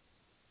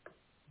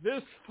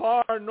 This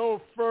far,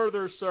 no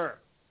further, sir.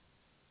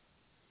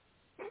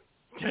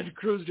 Ted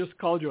Cruz just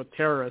called you a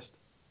terrorist.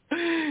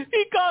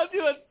 He called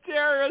you a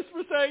terrorist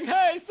for saying,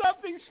 hey,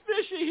 something's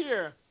fishy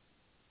here.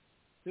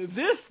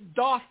 This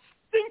doth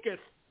stinketh.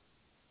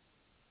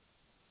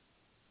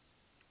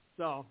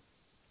 So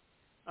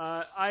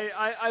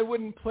I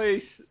wouldn't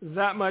place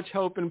that much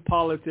hope in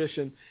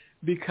politicians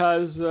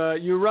because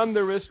you run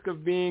the risk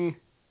of being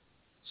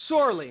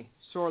sorely,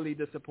 sorely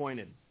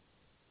disappointed.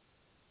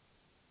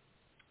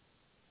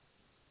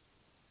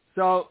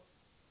 So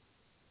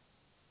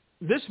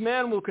this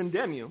man will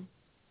condemn you.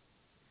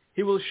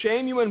 He will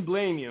shame you and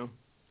blame you.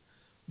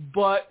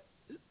 But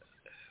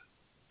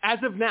as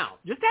of now,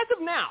 just as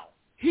of now,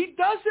 he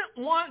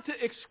doesn't want to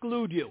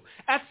exclude you.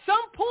 At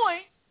some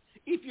point,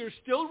 if you're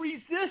still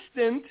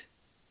resistant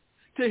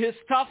to his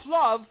tough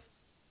love,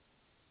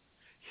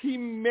 he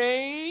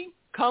may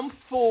come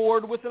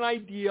forward with an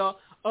idea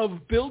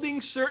of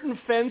building certain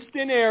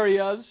fenced-in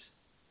areas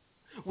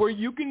where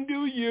you can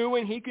do you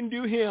and he can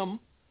do him.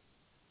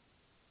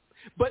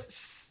 But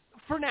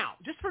for now,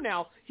 just for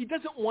now, he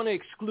doesn't want to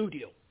exclude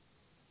you.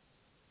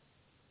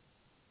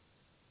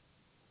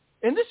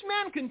 And this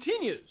man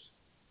continues.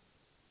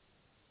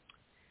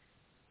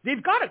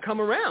 They've got to come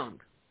around.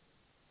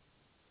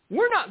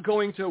 We're not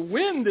going to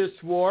win this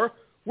war.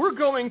 We're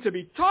going to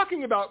be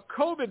talking about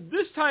COVID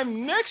this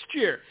time next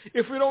year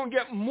if we don't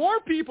get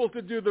more people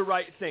to do the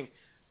right thing.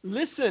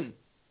 Listen,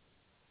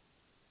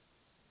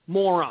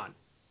 moron.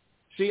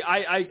 See,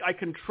 I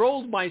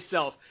controlled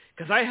myself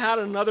because I had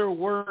another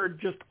word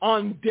just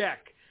on deck,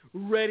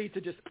 ready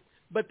to just...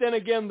 But then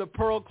again, the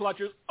pearl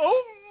clutchers,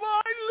 oh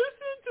my,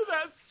 listen to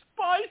that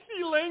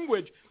spicy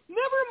language. Never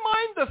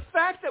mind the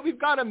fact that we've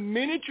got a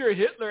miniature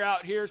Hitler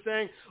out here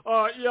saying,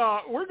 yeah,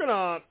 we're going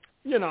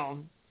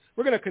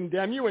to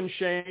condemn you and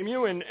shame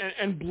you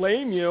and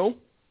blame you.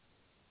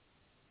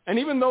 And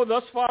even though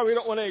thus far we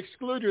don't want to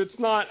exclude you, it's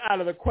not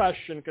out of the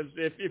question because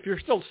if you're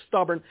still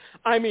stubborn,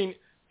 I mean,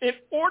 in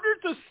order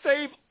to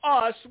save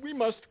us, we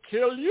must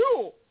kill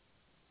you.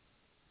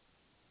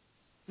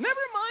 Never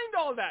mind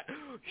all that.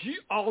 He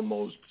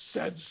almost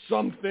said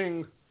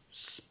something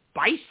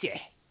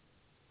spicy.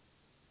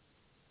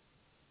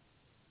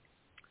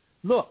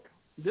 Look,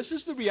 this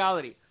is the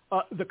reality.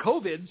 The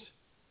COVIDs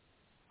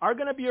are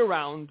going to be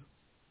around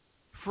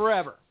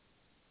forever.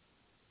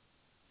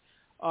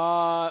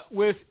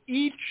 With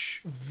each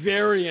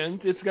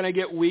variant, it's going to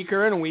get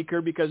weaker and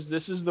weaker because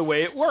this is the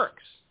way it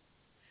works.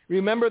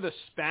 Remember the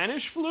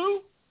Spanish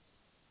flu?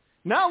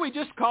 Now we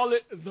just call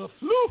it the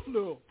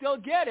flu. Still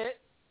get it.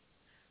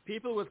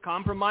 People with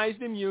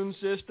compromised immune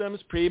systems,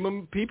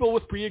 people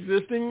with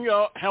pre-existing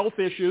health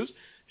issues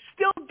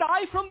still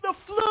die from the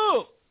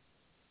flu.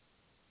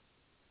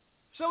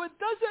 So it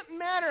doesn't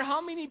matter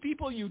how many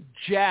people you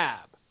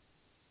jab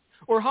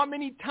or how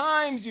many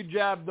times you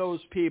jab those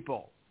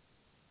people.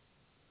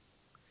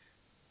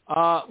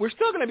 We're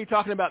still going to be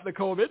talking about the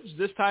COVIDs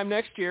this time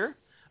next year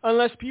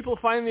unless people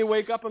finally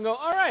wake up and go,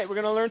 all right, we're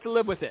going to learn to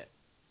live with it.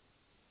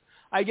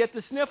 I get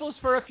the sniffles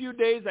for a few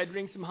days. I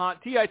drink some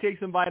hot tea. I take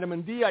some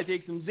vitamin D. I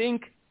take some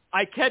zinc.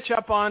 I catch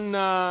up on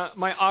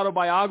my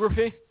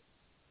autobiography.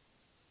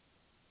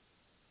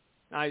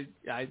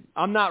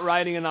 I'm not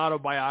writing an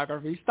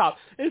autobiography. Stop.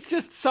 It's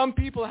just some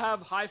people have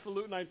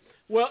highfalutin.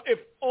 Well, if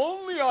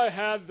only I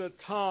had the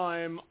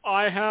time,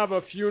 I have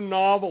a few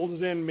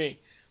novels in me.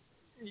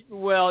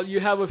 Well,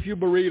 you have a few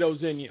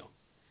burritos in you.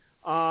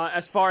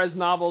 As far as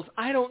novels,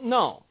 I don't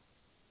know.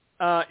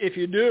 If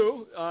you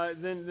do,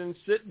 then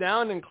sit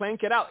down and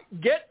crank it out.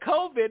 Get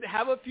COVID,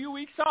 have a few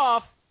weeks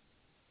off,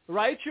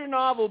 write your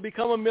novel,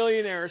 become a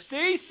millionaire.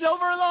 See,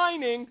 silver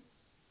lining.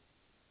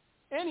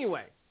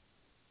 Anyway,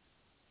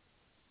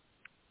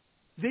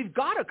 they've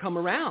got to come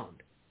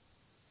around.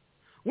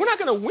 We're not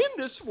going to win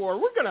this war.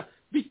 We're going to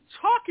be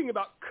talking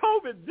about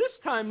COVID this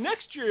time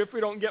next year if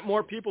we don't get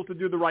more people to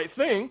do the right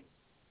thing.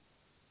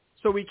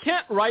 So we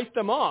can't write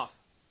them off.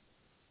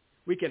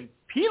 We can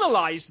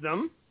penalize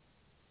them.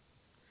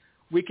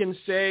 We can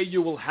say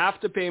you will have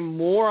to pay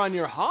more on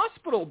your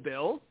hospital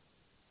bill.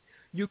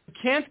 You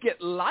can't get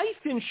life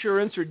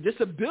insurance or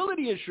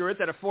disability insurance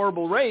at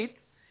affordable rate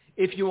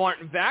if you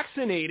aren't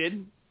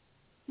vaccinated.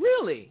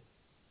 Really?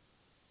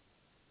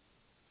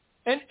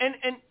 And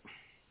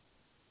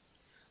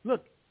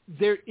look,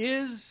 there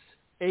is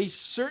a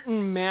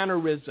certain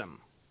mannerism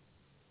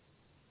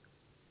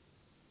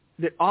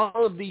that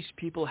all of these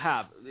people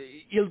have.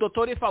 Il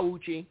Dottore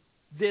Fauci,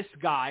 this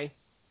guy,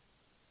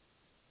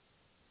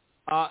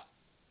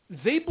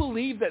 they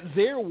believe that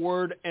their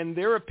word and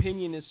their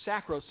opinion is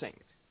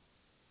sacrosanct.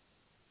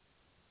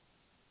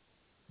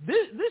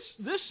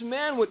 This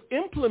man would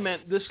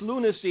implement this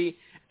lunacy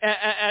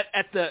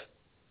at the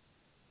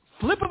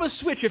flip of a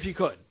switch if he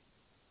could.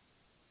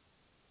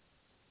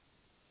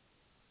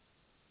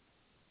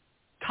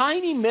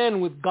 Tiny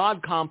men with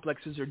God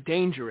complexes are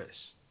dangerous.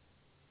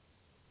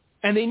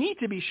 And they need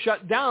to be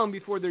shut down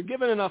before they're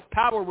given enough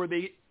power where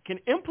they can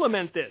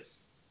implement this.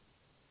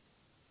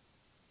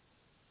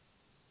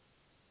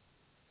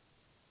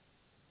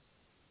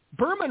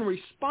 Berman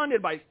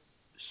responded by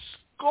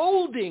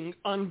scolding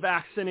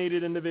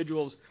unvaccinated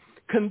individuals,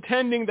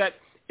 contending that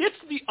it's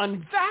the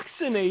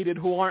unvaccinated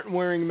who aren't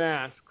wearing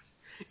masks.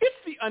 It's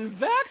the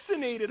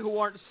unvaccinated who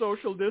aren't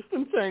social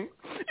distancing.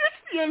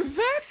 It's the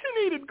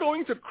unvaccinated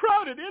going to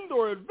crowded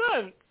indoor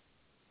events.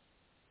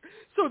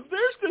 So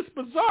there's this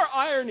bizarre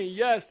irony.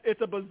 Yes,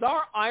 it's a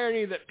bizarre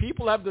irony that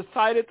people have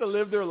decided to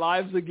live their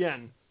lives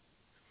again.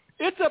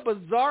 It's a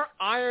bizarre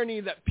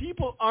irony that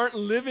people aren't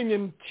living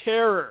in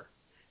terror,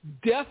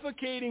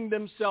 defecating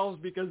themselves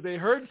because they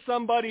heard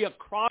somebody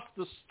across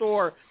the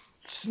store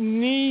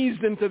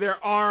sneezed into their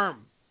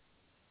arm.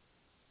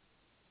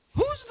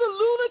 Who's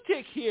the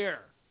lunatic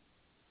here?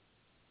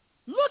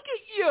 Look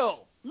at you.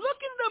 Look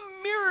in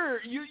the mirror.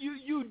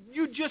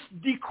 You just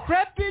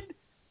decrepit,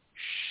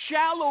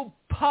 shallow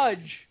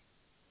pudge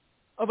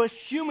of a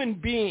human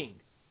being.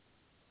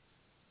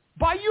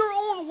 By your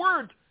own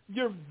words,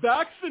 you're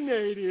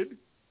vaccinated,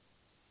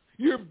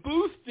 you're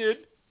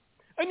boosted,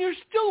 and you're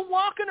still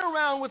walking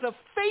around with a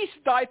face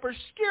diaper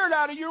scared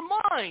out of your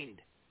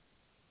mind.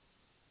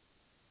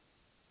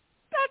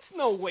 That's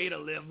no way to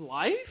live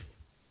life.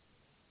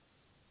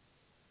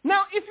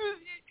 Now,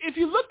 if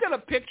you looked at a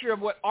picture of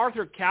what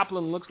Arthur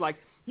Kaplan looks like,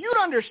 you'd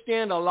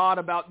understand a lot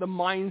about the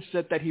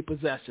mindset that he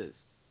possesses.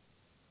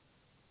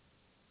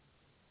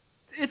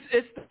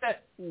 It's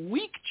that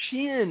weak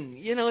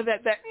chin,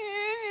 that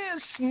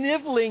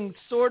sniveling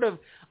sort of,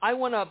 I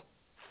want to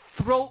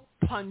throat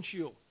punch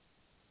you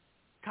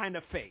kind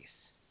of face.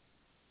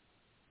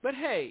 But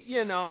hey,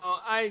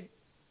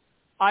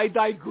 I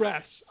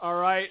digress, all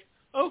right?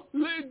 Oh,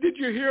 did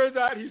you hear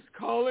that? He's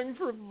calling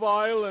for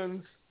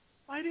violence.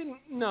 I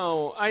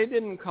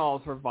didn't call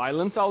for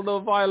violence, although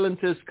violence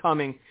is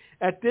coming.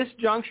 At this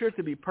juncture,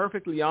 to be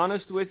perfectly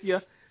honest with you,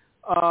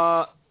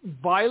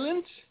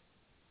 violence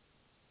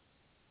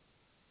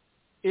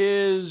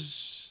is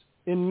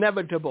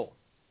inevitable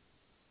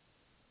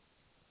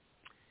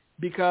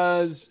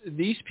because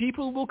these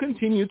people will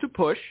continue to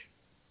push.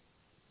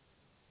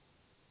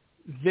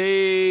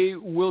 They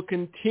will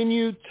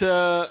continue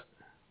to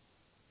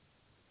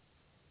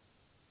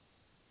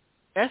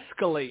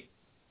escalate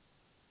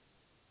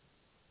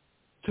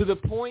to the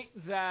point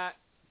that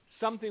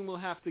something will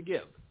have to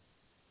give.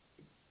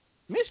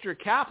 Mr.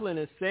 Kaplan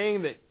is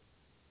saying that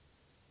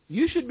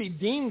you should be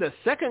deemed a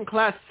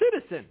second-class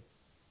citizen.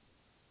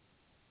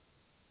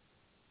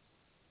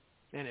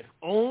 And if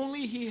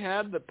only he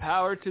had the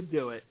power to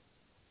do it,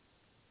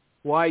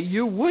 why,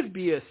 you would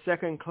be a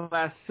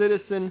second-class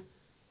citizen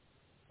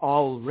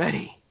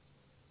already.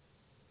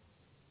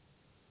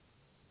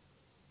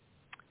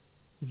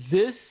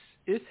 This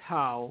is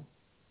how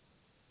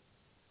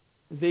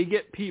they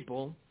get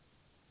people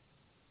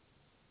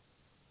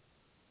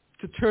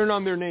to turn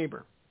on their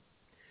neighbor.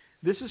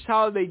 This is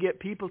how they get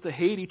people to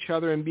hate each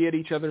other and be at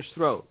each other's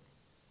throat.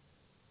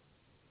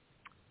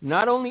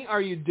 Not only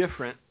are you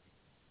different,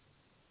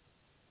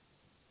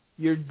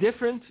 you're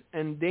different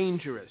and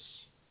dangerous.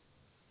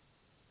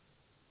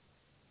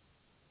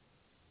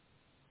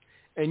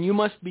 And you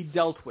must be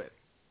dealt with.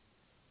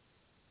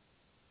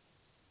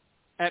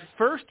 At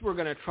first, we're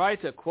going to try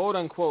to,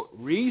 quote-unquote,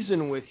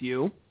 reason with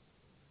you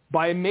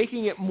by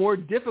making it more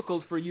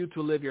difficult for you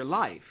to live your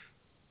life.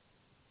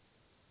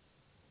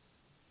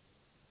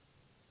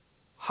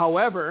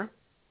 However,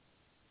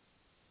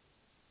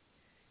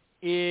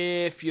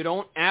 if you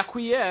don't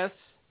acquiesce,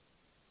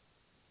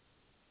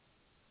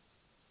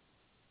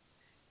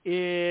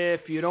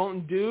 if you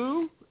don't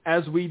do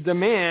as we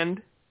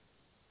demand,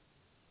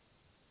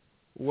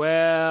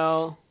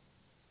 well,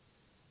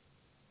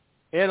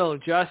 it'll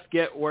just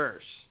get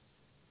worse.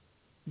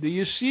 Do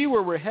you see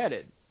where we're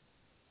headed?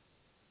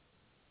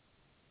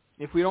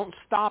 If we don't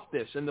stop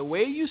this, and the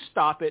way you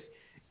stop it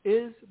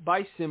is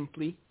by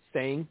simply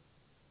saying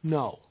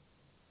no.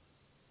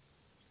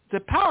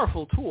 It's a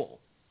powerful tool,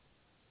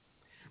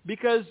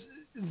 because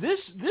this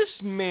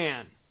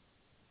man,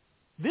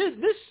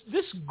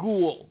 this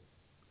ghoul,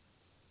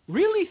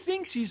 really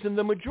thinks he's in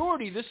the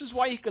majority. This is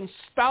why he can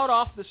spout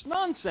off this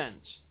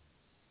nonsense.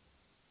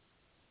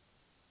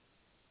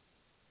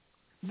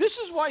 This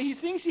is why he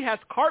thinks he has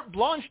carte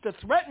blanche to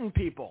threaten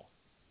people.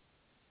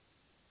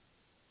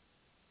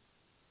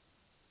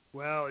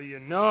 Well, you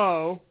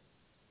know,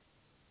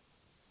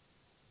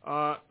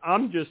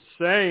 I'm just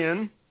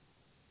saying,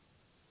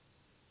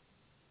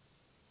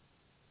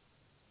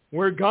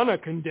 we're going to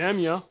condemn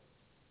you.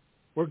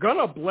 We're going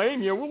to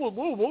blame you.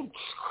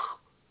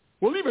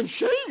 We'll even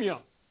shame you.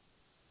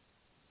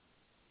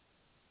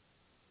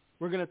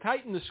 We're going to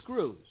tighten the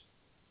screws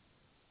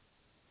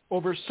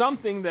over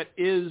something that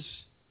is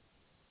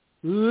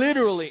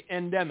literally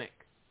endemic.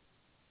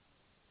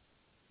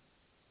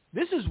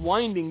 This is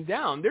winding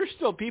down. There's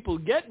still people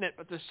getting it,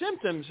 but the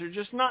symptoms are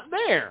just not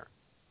there.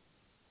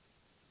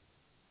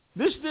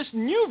 This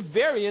new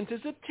variant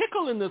is a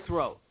tickle in the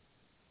throat.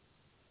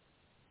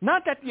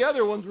 Not that the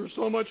other ones were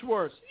so much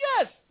worse.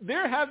 Yes,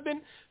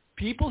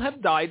 people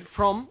have died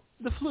from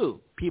the flu.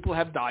 People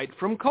have died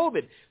from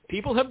COVID.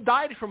 People have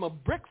died from a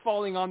brick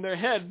falling on their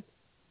head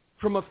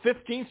from a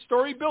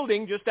 15th-story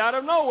building just out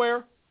of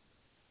nowhere.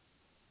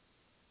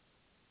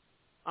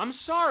 I'm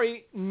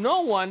sorry, no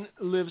one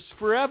lives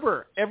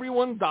forever.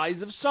 Everyone dies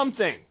of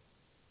something.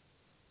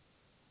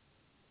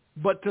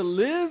 But to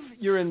live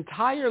your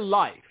entire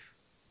life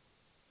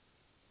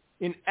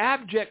in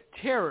abject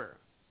terror,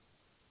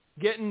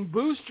 getting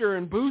booster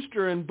and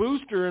booster and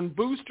booster and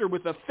booster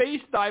with a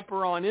face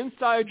diaper on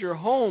inside your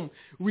home,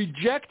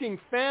 rejecting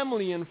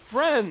family and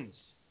friends.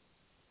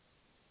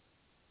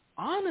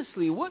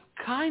 Honestly, what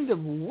kind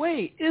of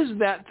way is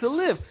that to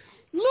live?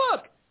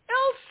 Look,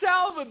 El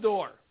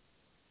Salvador.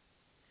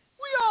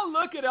 We all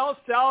look at El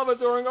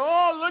Salvador and go,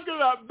 "Oh, look at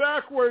that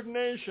backward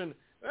nation."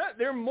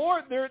 They're more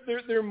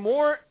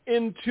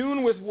in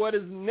tune with what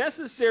is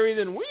necessary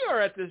than we are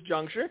at this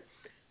juncture.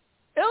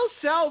 El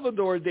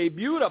Salvador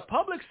debuted a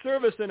public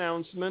service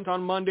announcement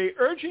on Monday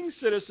urging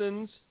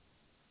citizens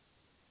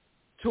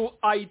to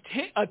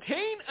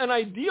attain an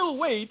ideal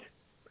weight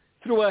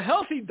through a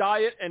healthy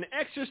diet and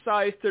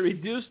exercise to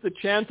reduce the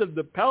chance of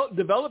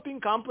developing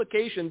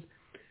complications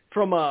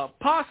from a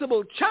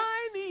possible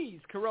Chinese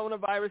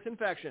coronavirus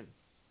infection.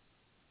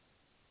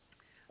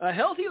 A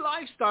healthy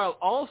lifestyle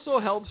also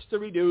helps to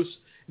reduce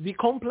the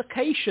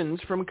complications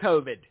from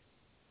COVID.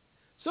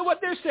 So what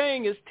they're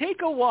saying is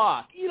take a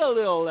walk, eat a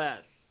little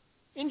less,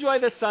 enjoy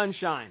the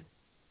sunshine.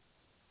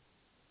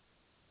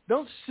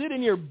 Don't sit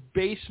in your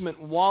basement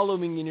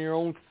wallowing in your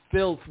own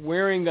filth,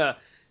 wearing a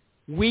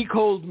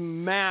week-old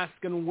mask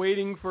and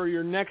waiting for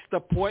your next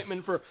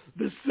appointment for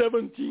the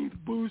 17th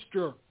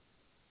booster.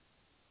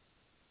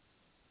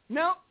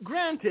 Now,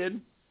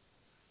 granted,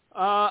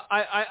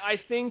 I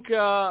think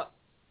a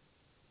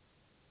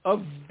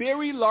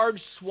very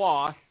large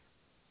swath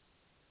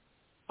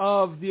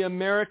of the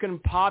American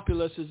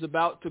populace is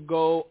about to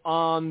go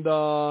on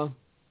the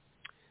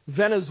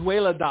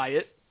Venezuela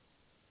diet.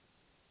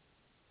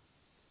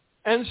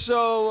 And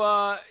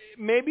so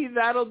maybe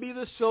that'll be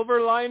the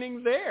silver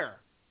lining there.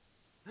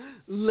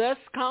 Less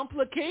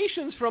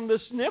complications from the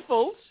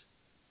sniffles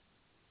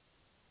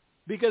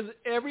because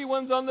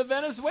everyone's on the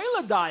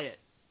Venezuela diet.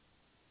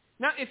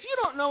 Now, if you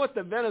don't know what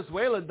the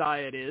Venezuela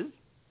diet is,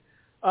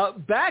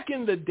 back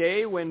in the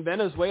day when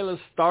Venezuela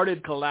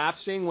started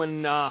collapsing,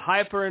 when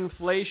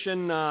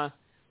hyperinflation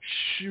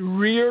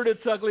reared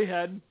its ugly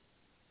head,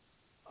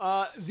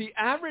 the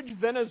average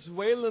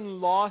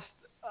Venezuelan lost,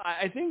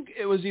 I think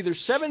it was either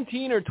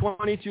 17 or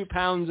 22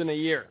 pounds in a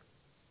year.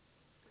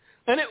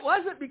 And it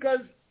wasn't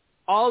because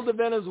all the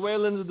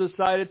Venezuelans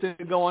decided to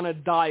go on a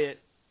diet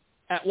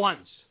at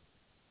once?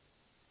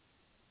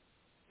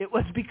 It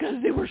was because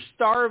they were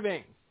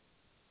starving.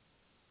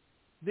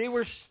 They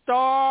were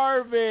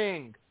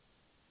starving.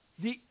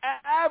 The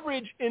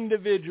average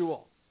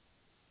individual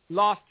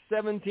lost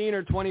 17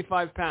 or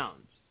 25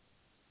 pounds.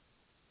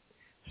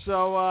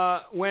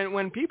 So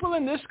when people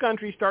in this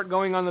country start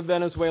going on the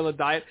Venezuela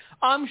diet,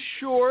 I'm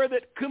sure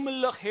that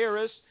Kamala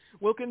Harris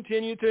will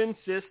continue to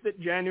insist that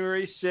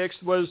January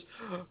 6th was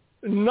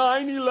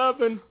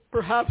 9/11,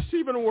 perhaps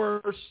even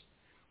worse.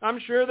 I'm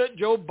sure that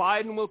Joe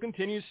Biden will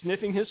continue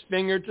sniffing his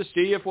finger to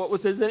see if what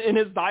was in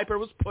his diaper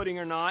was pudding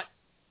or not.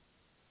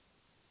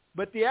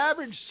 But the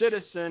average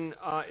citizen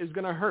is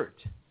going to hurt.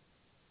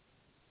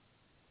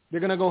 They're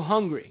going to go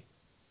hungry.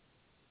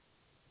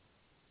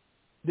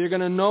 They're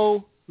going to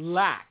know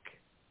lack.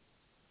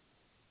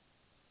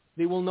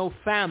 They will know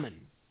famine.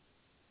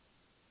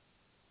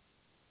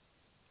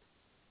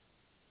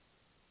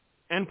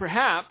 And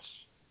perhaps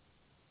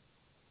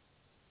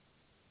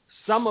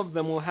some of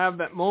them will have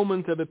that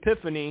moment of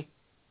epiphany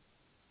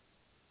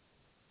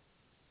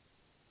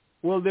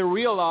where they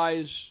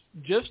realize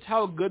just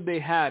how good they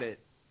had it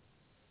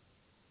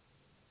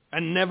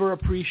and never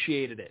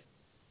appreciated it.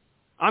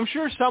 I'm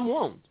sure some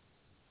won't.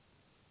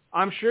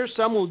 I'm sure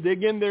some will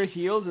dig in their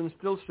heels and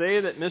still say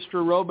that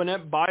Mr.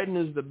 Robinette Biden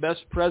is the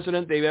best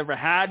president they've ever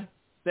had,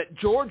 that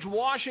George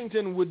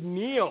Washington would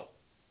kneel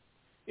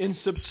in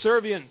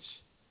subservience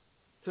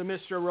to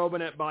Mr.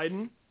 Robinette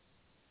Biden.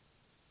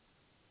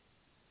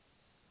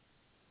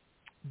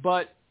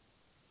 But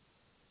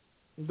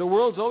the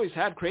world's always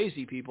had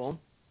crazy people.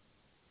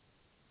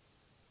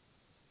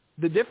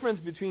 The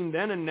difference between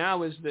then and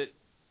now is that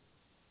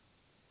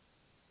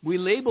we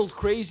labeled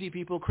crazy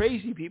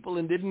people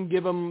and didn't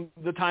give them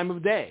the time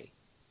of day.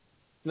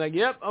 Like,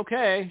 yep,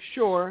 okay,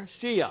 sure,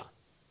 see ya.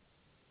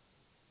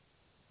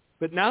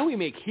 But now we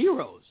make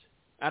heroes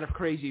out of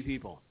crazy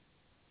people.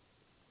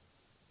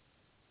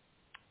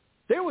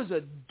 There was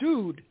a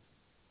dude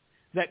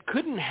that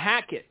couldn't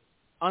hack it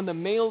on the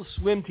male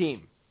swim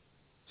team.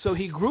 So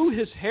he grew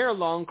his hair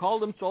long,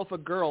 called himself a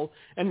girl,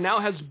 and now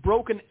has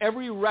broken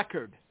every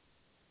record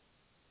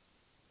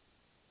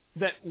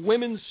that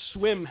women's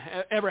swim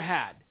ever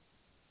had.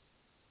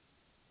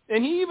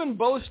 And he even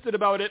boasted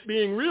about it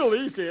being real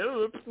easy.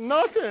 It's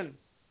nothing.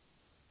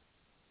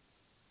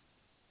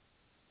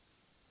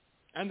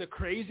 And the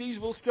crazies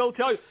will still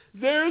tell you,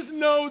 there's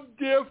no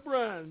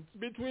difference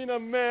between a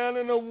man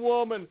and a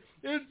woman.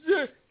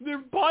 They're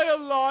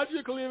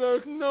biologically,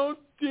 there's no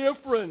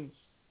difference.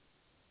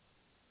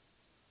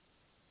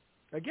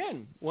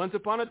 Again, once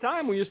upon a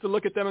time, we used to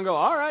look at them and go,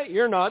 all right,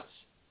 you're nuts.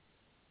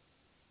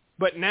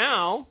 But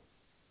now,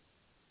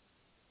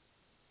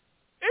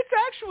 it's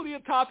actually a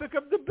topic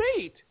of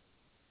debate.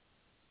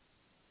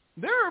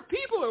 There are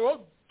people who,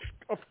 well,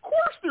 of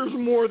course there's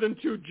more than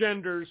two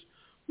genders.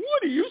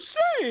 What are you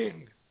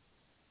saying?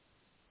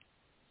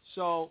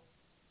 So,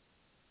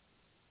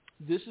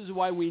 this is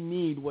why we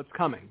need what's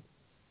coming.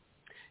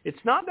 It's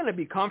not going to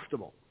be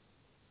comfortable.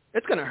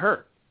 It's going to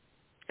hurt.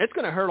 It's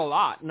going to hurt a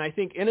lot, and I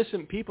think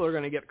innocent people are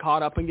going to get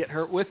caught up and get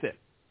hurt with it.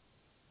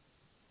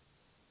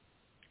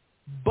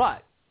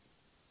 But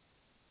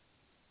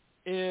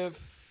if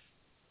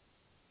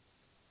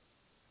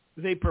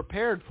they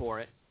prepared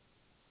for it,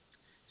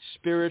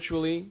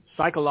 spiritually,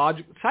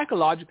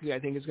 psychologically, I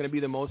think is going to be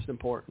the most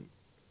important.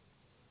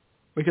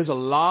 Because a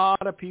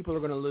lot of people are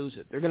going to lose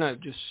it. They're going to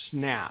just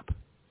snap.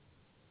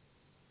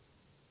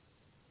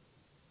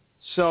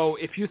 So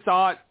if you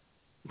thought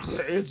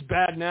it's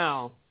bad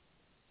now,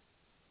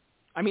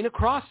 I mean,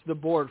 across the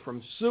board,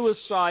 from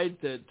suicide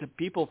to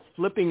people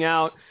flipping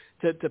out,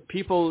 to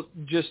people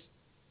just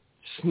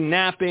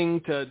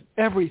snapping, to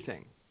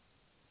everything.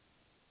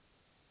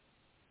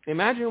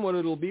 Imagine what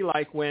it'll be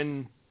like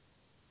when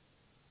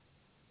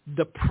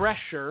the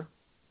pressure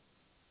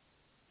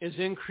is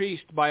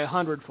increased by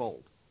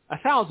 100-fold,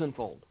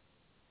 1,000-fold.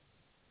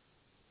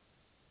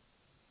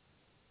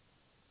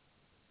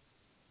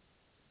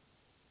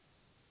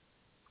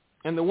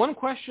 And the one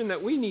question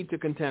that we need to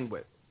contend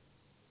with,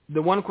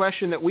 the one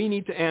question that we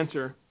need to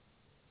answer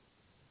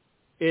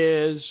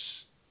is,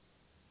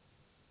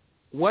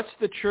 what's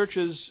the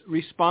church's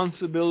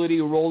responsibility,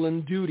 role,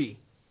 and duty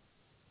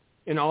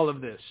in all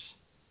of this?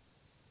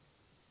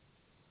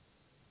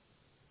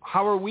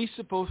 How are we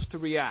supposed to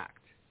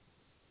react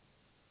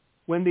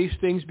when these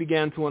things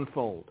began to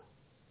unfold?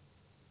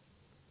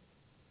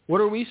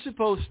 What are we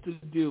supposed to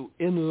do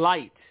in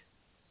light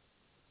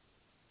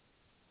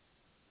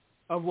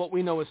of what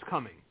we know is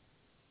coming?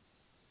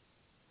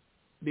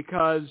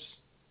 Because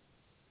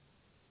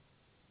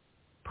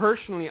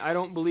personally, I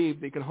don't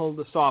believe they can hold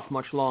us off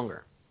much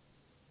longer.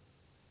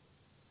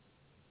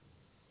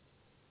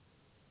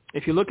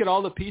 If you look at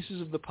all the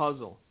pieces of the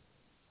puzzle,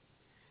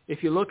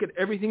 if you look at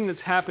everything that's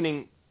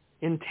happening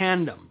in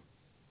tandem,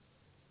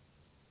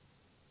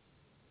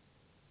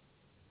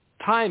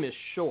 time is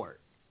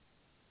short.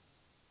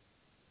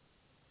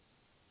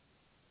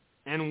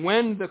 And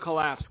when the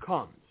collapse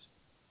comes,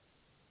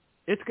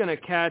 it's going to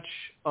catch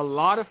a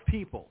lot of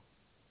people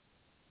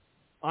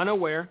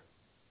unaware,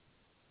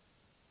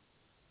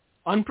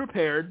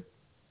 unprepared,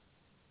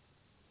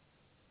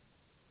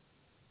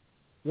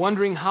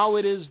 wondering how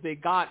it is they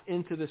got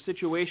into the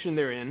situation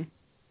they're in,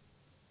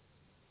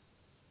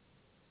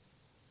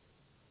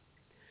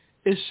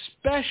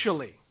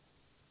 especially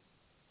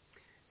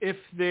if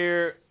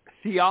their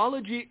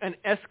theology and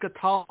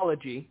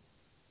eschatology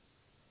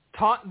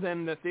taught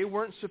them that they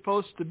weren't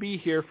supposed to be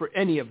here for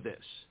any of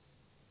this.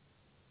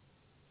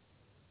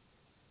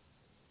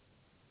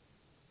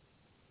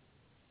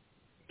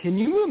 Can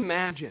you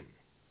imagine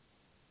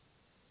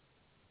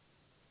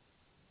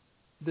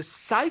the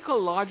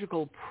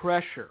psychological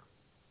pressure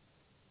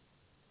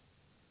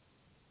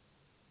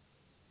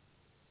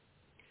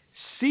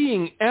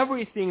seeing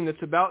everything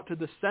that's about to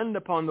descend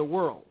upon the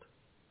world,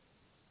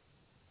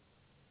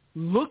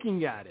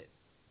 looking at it,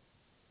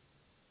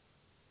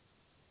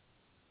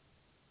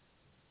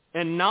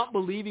 and not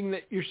believing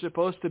that you're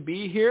supposed to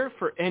be here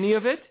for any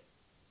of it?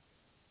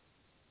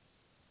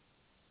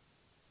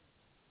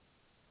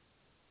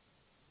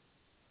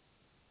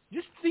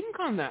 Just think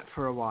on that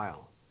for a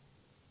while.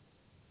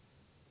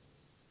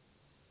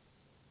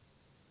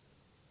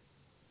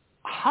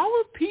 How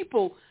are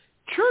people,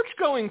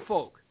 church-going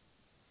folk,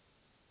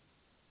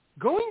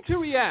 going to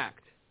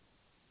react,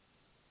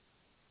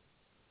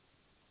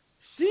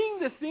 seeing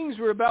the things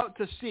we're about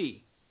to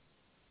see,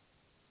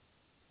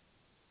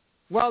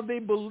 while they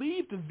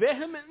believed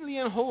vehemently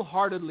and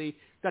wholeheartedly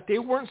that they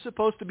weren't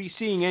supposed to be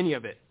seeing any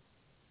of it?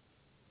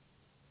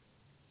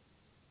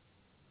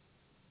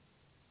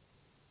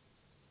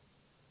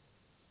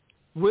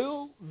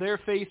 Will their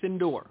faith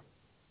endure?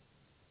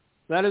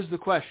 That is the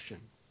question.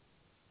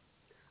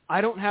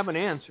 I don't have an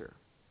answer.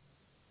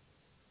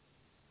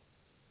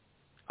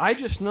 I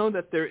just know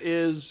that there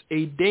is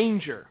a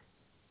danger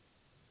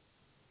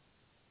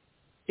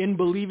in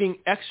believing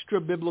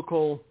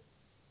extra-biblical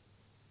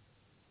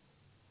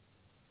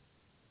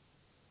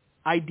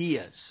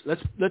ideas.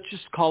 Let's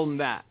just call them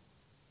that.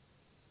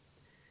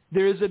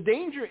 There is a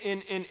danger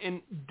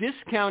in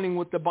discounting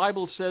what the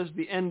Bible says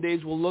the end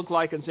days will look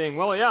like and saying,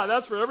 well, yeah,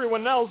 that's for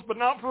everyone else, but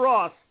not for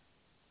us.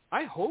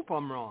 I hope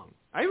I'm wrong.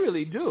 I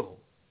really do.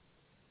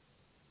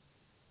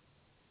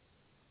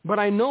 But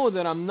I know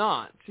that I'm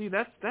not. See,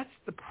 that's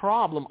the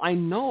problem. I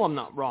know I'm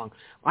not wrong.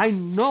 I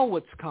know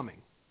what's coming.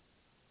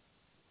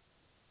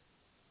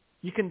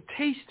 You can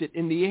taste it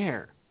in the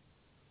air.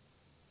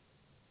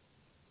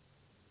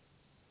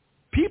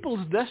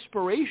 People's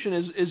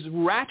desperation is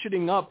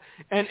ratcheting up,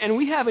 and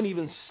we haven't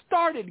even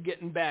started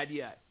getting bad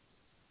yet.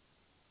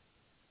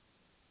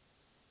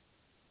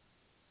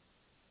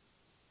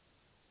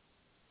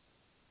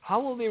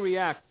 How will they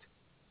react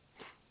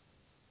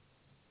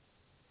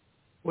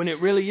when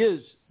it really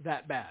is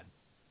that bad?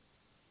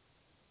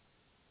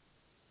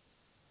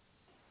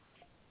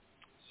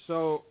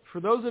 So for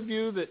those of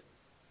you that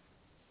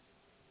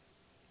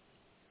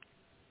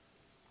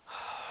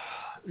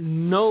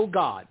know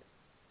God,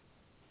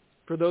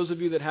 for those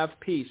of you that have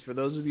peace, for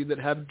those of you that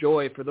have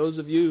joy, for those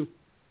of you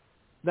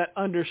that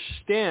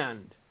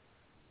understand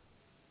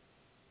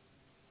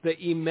the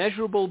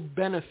immeasurable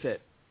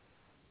benefit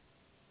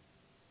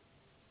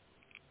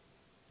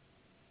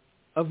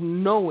of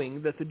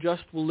knowing that the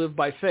just will live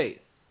by faith,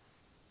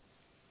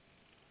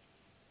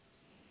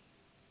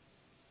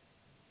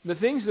 the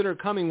things that are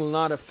coming will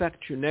not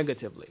affect you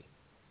negatively.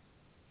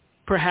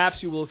 Perhaps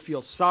you will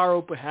feel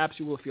sorrow, perhaps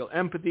you will feel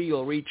empathy,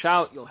 you'll reach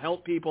out, you'll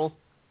help people,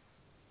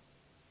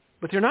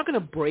 but they're not going to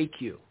break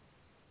you.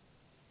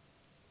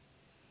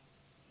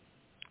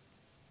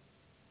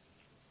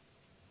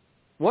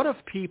 What of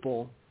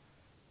people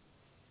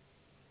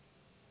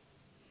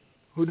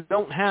who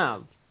don't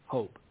have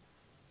hope?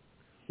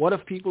 What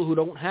of people who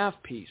don't have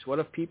peace? What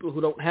of people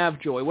who don't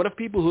have joy? What of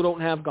people who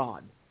don't have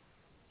God?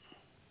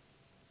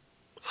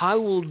 How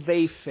will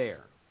they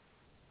fare?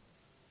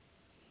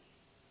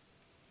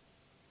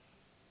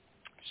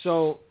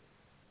 So,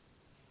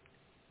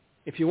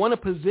 if you want to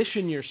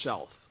position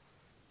yourself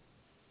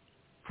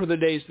for the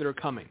days that are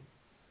coming,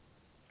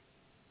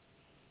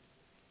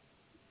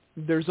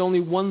 there's only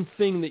one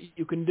thing that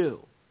you can do,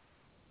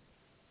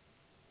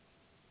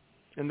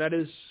 and that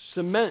is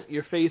cement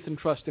your faith and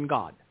trust in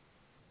God.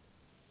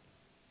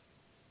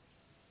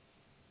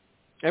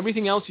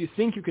 Everything else you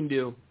think you can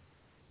do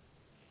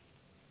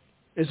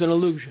is an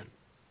illusion.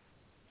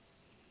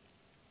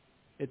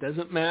 It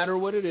doesn't matter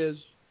what it is.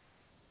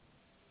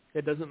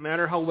 It doesn't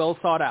matter how well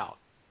thought out.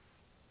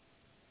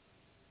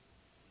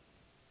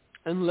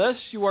 Unless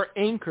you are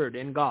anchored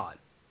in God,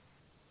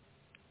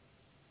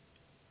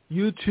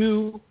 you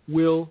too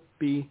will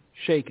be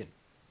shaken.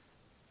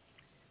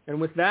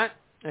 And with that,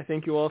 I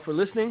thank you all for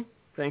listening.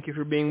 Thank you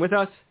for being with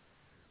us.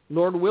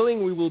 Lord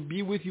willing, we will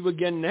be with you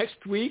again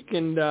next week,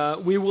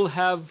 and we will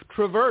have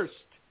traversed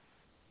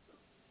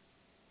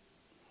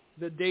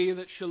the day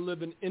that shall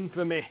live in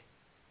infamy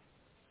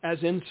as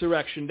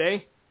Insurrection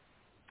Day.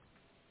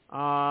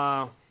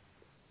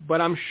 But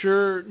I'm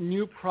sure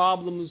new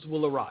problems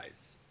will arise.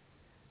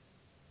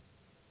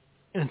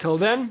 Until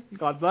then,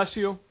 God bless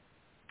you.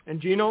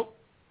 And Gino,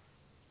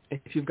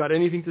 if you've got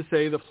anything to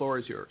say, the floor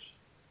is yours.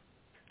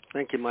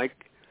 Thank you, Mike.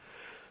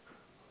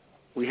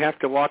 We have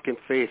to walk in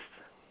faith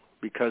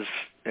because,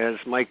 as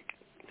Mike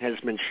has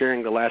been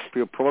sharing the last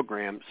few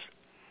programs,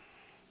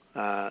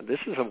 this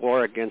is a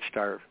war against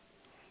our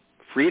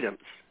freedoms.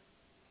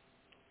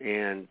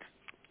 And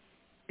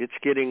it's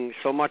getting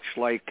so much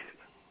like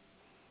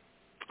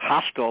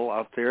hostile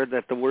out there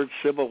that the word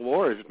civil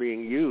war is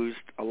being used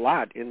a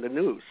lot in the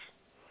news.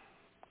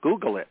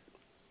 Google it.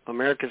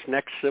 America's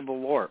next civil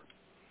war.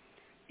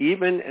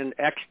 Even an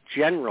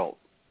ex-general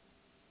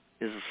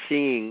is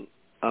seeing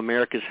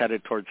America's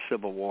headed towards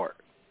civil war.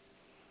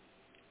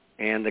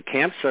 And the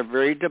camps are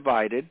very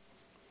divided.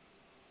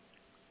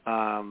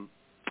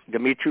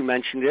 Dimitri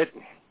mentioned it.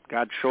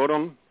 God showed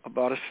him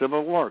about a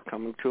civil war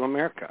coming to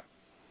America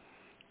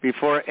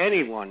before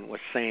anyone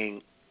was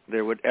saying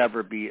there would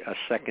ever be a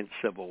second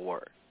civil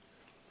war.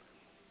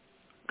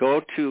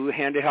 Go to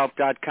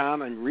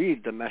handofhelp.com and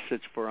read the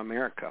message for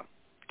America.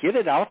 Get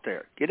it out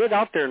there. Get it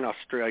out there in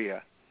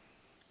Australia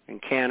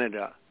and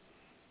Canada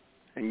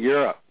and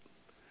Europe.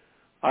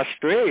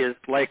 Australia is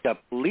like a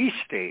police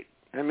state.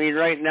 I mean,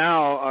 right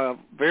now, a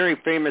very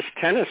famous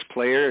tennis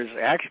player is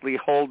actually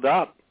holed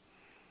up,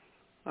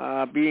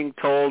 being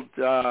told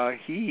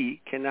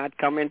he cannot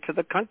come into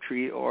the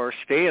country or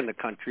stay in the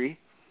country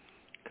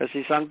because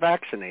he's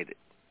unvaccinated.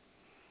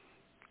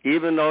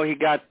 Even though he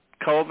got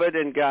COVID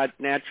and got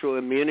natural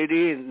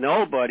immunity,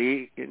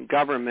 nobody in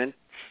government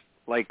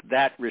like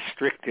that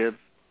restrictive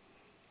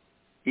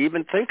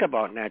even think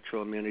about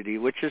natural immunity,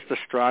 which is the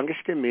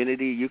strongest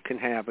immunity you can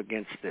have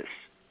against this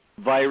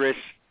virus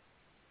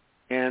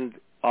and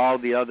all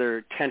the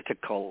other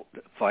tentacle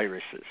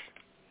viruses.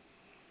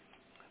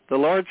 The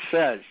Lord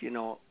says,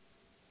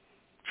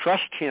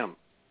 trust him.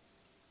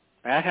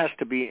 That has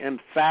to be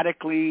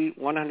emphatically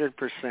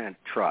 100%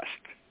 trust.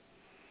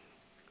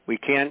 We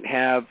can't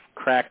have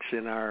cracks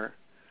in our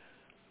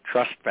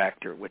trust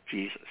factor with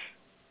Jesus.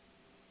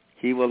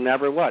 He will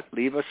never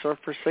leave us or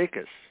forsake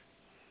us.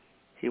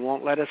 He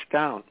won't let us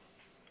down.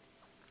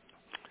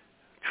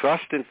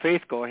 Trust and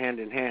faith go hand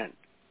in hand.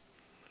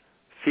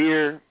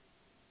 Fear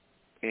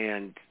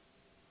and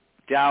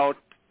doubt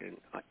and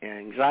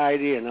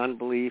anxiety and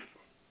unbelief,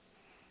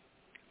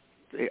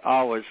 they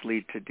always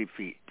lead to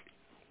defeat.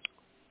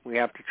 We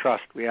have to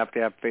trust. We have to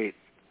have faith.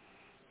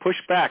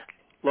 Push back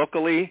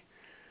locally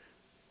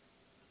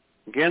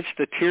against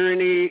the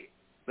tyranny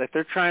that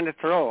they're trying to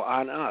throw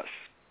on us.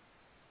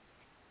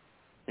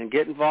 And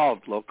get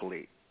involved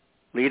locally.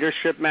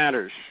 Leadership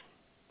matters.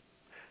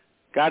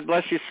 God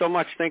bless you so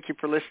much. Thank you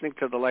for listening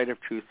to the Light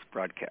of Truth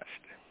broadcast.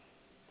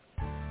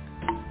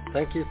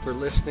 Thank you for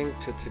listening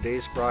to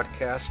today's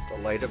broadcast,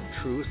 The Light of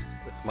Truth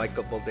with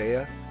Michael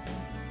Boldea.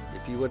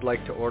 If you would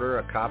like to order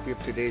a copy of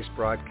today's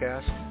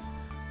broadcast,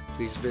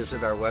 please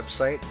visit our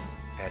website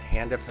at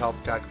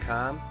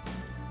handofhelp.com.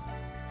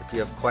 If you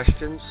have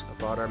questions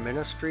about our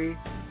ministry,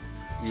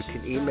 you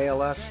can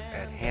email us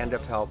at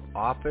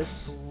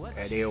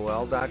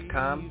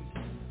handofhelpoffice@aol.com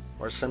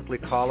or simply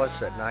call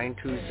us at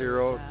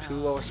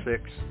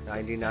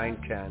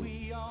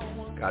 920-206-9910.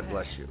 God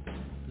bless you.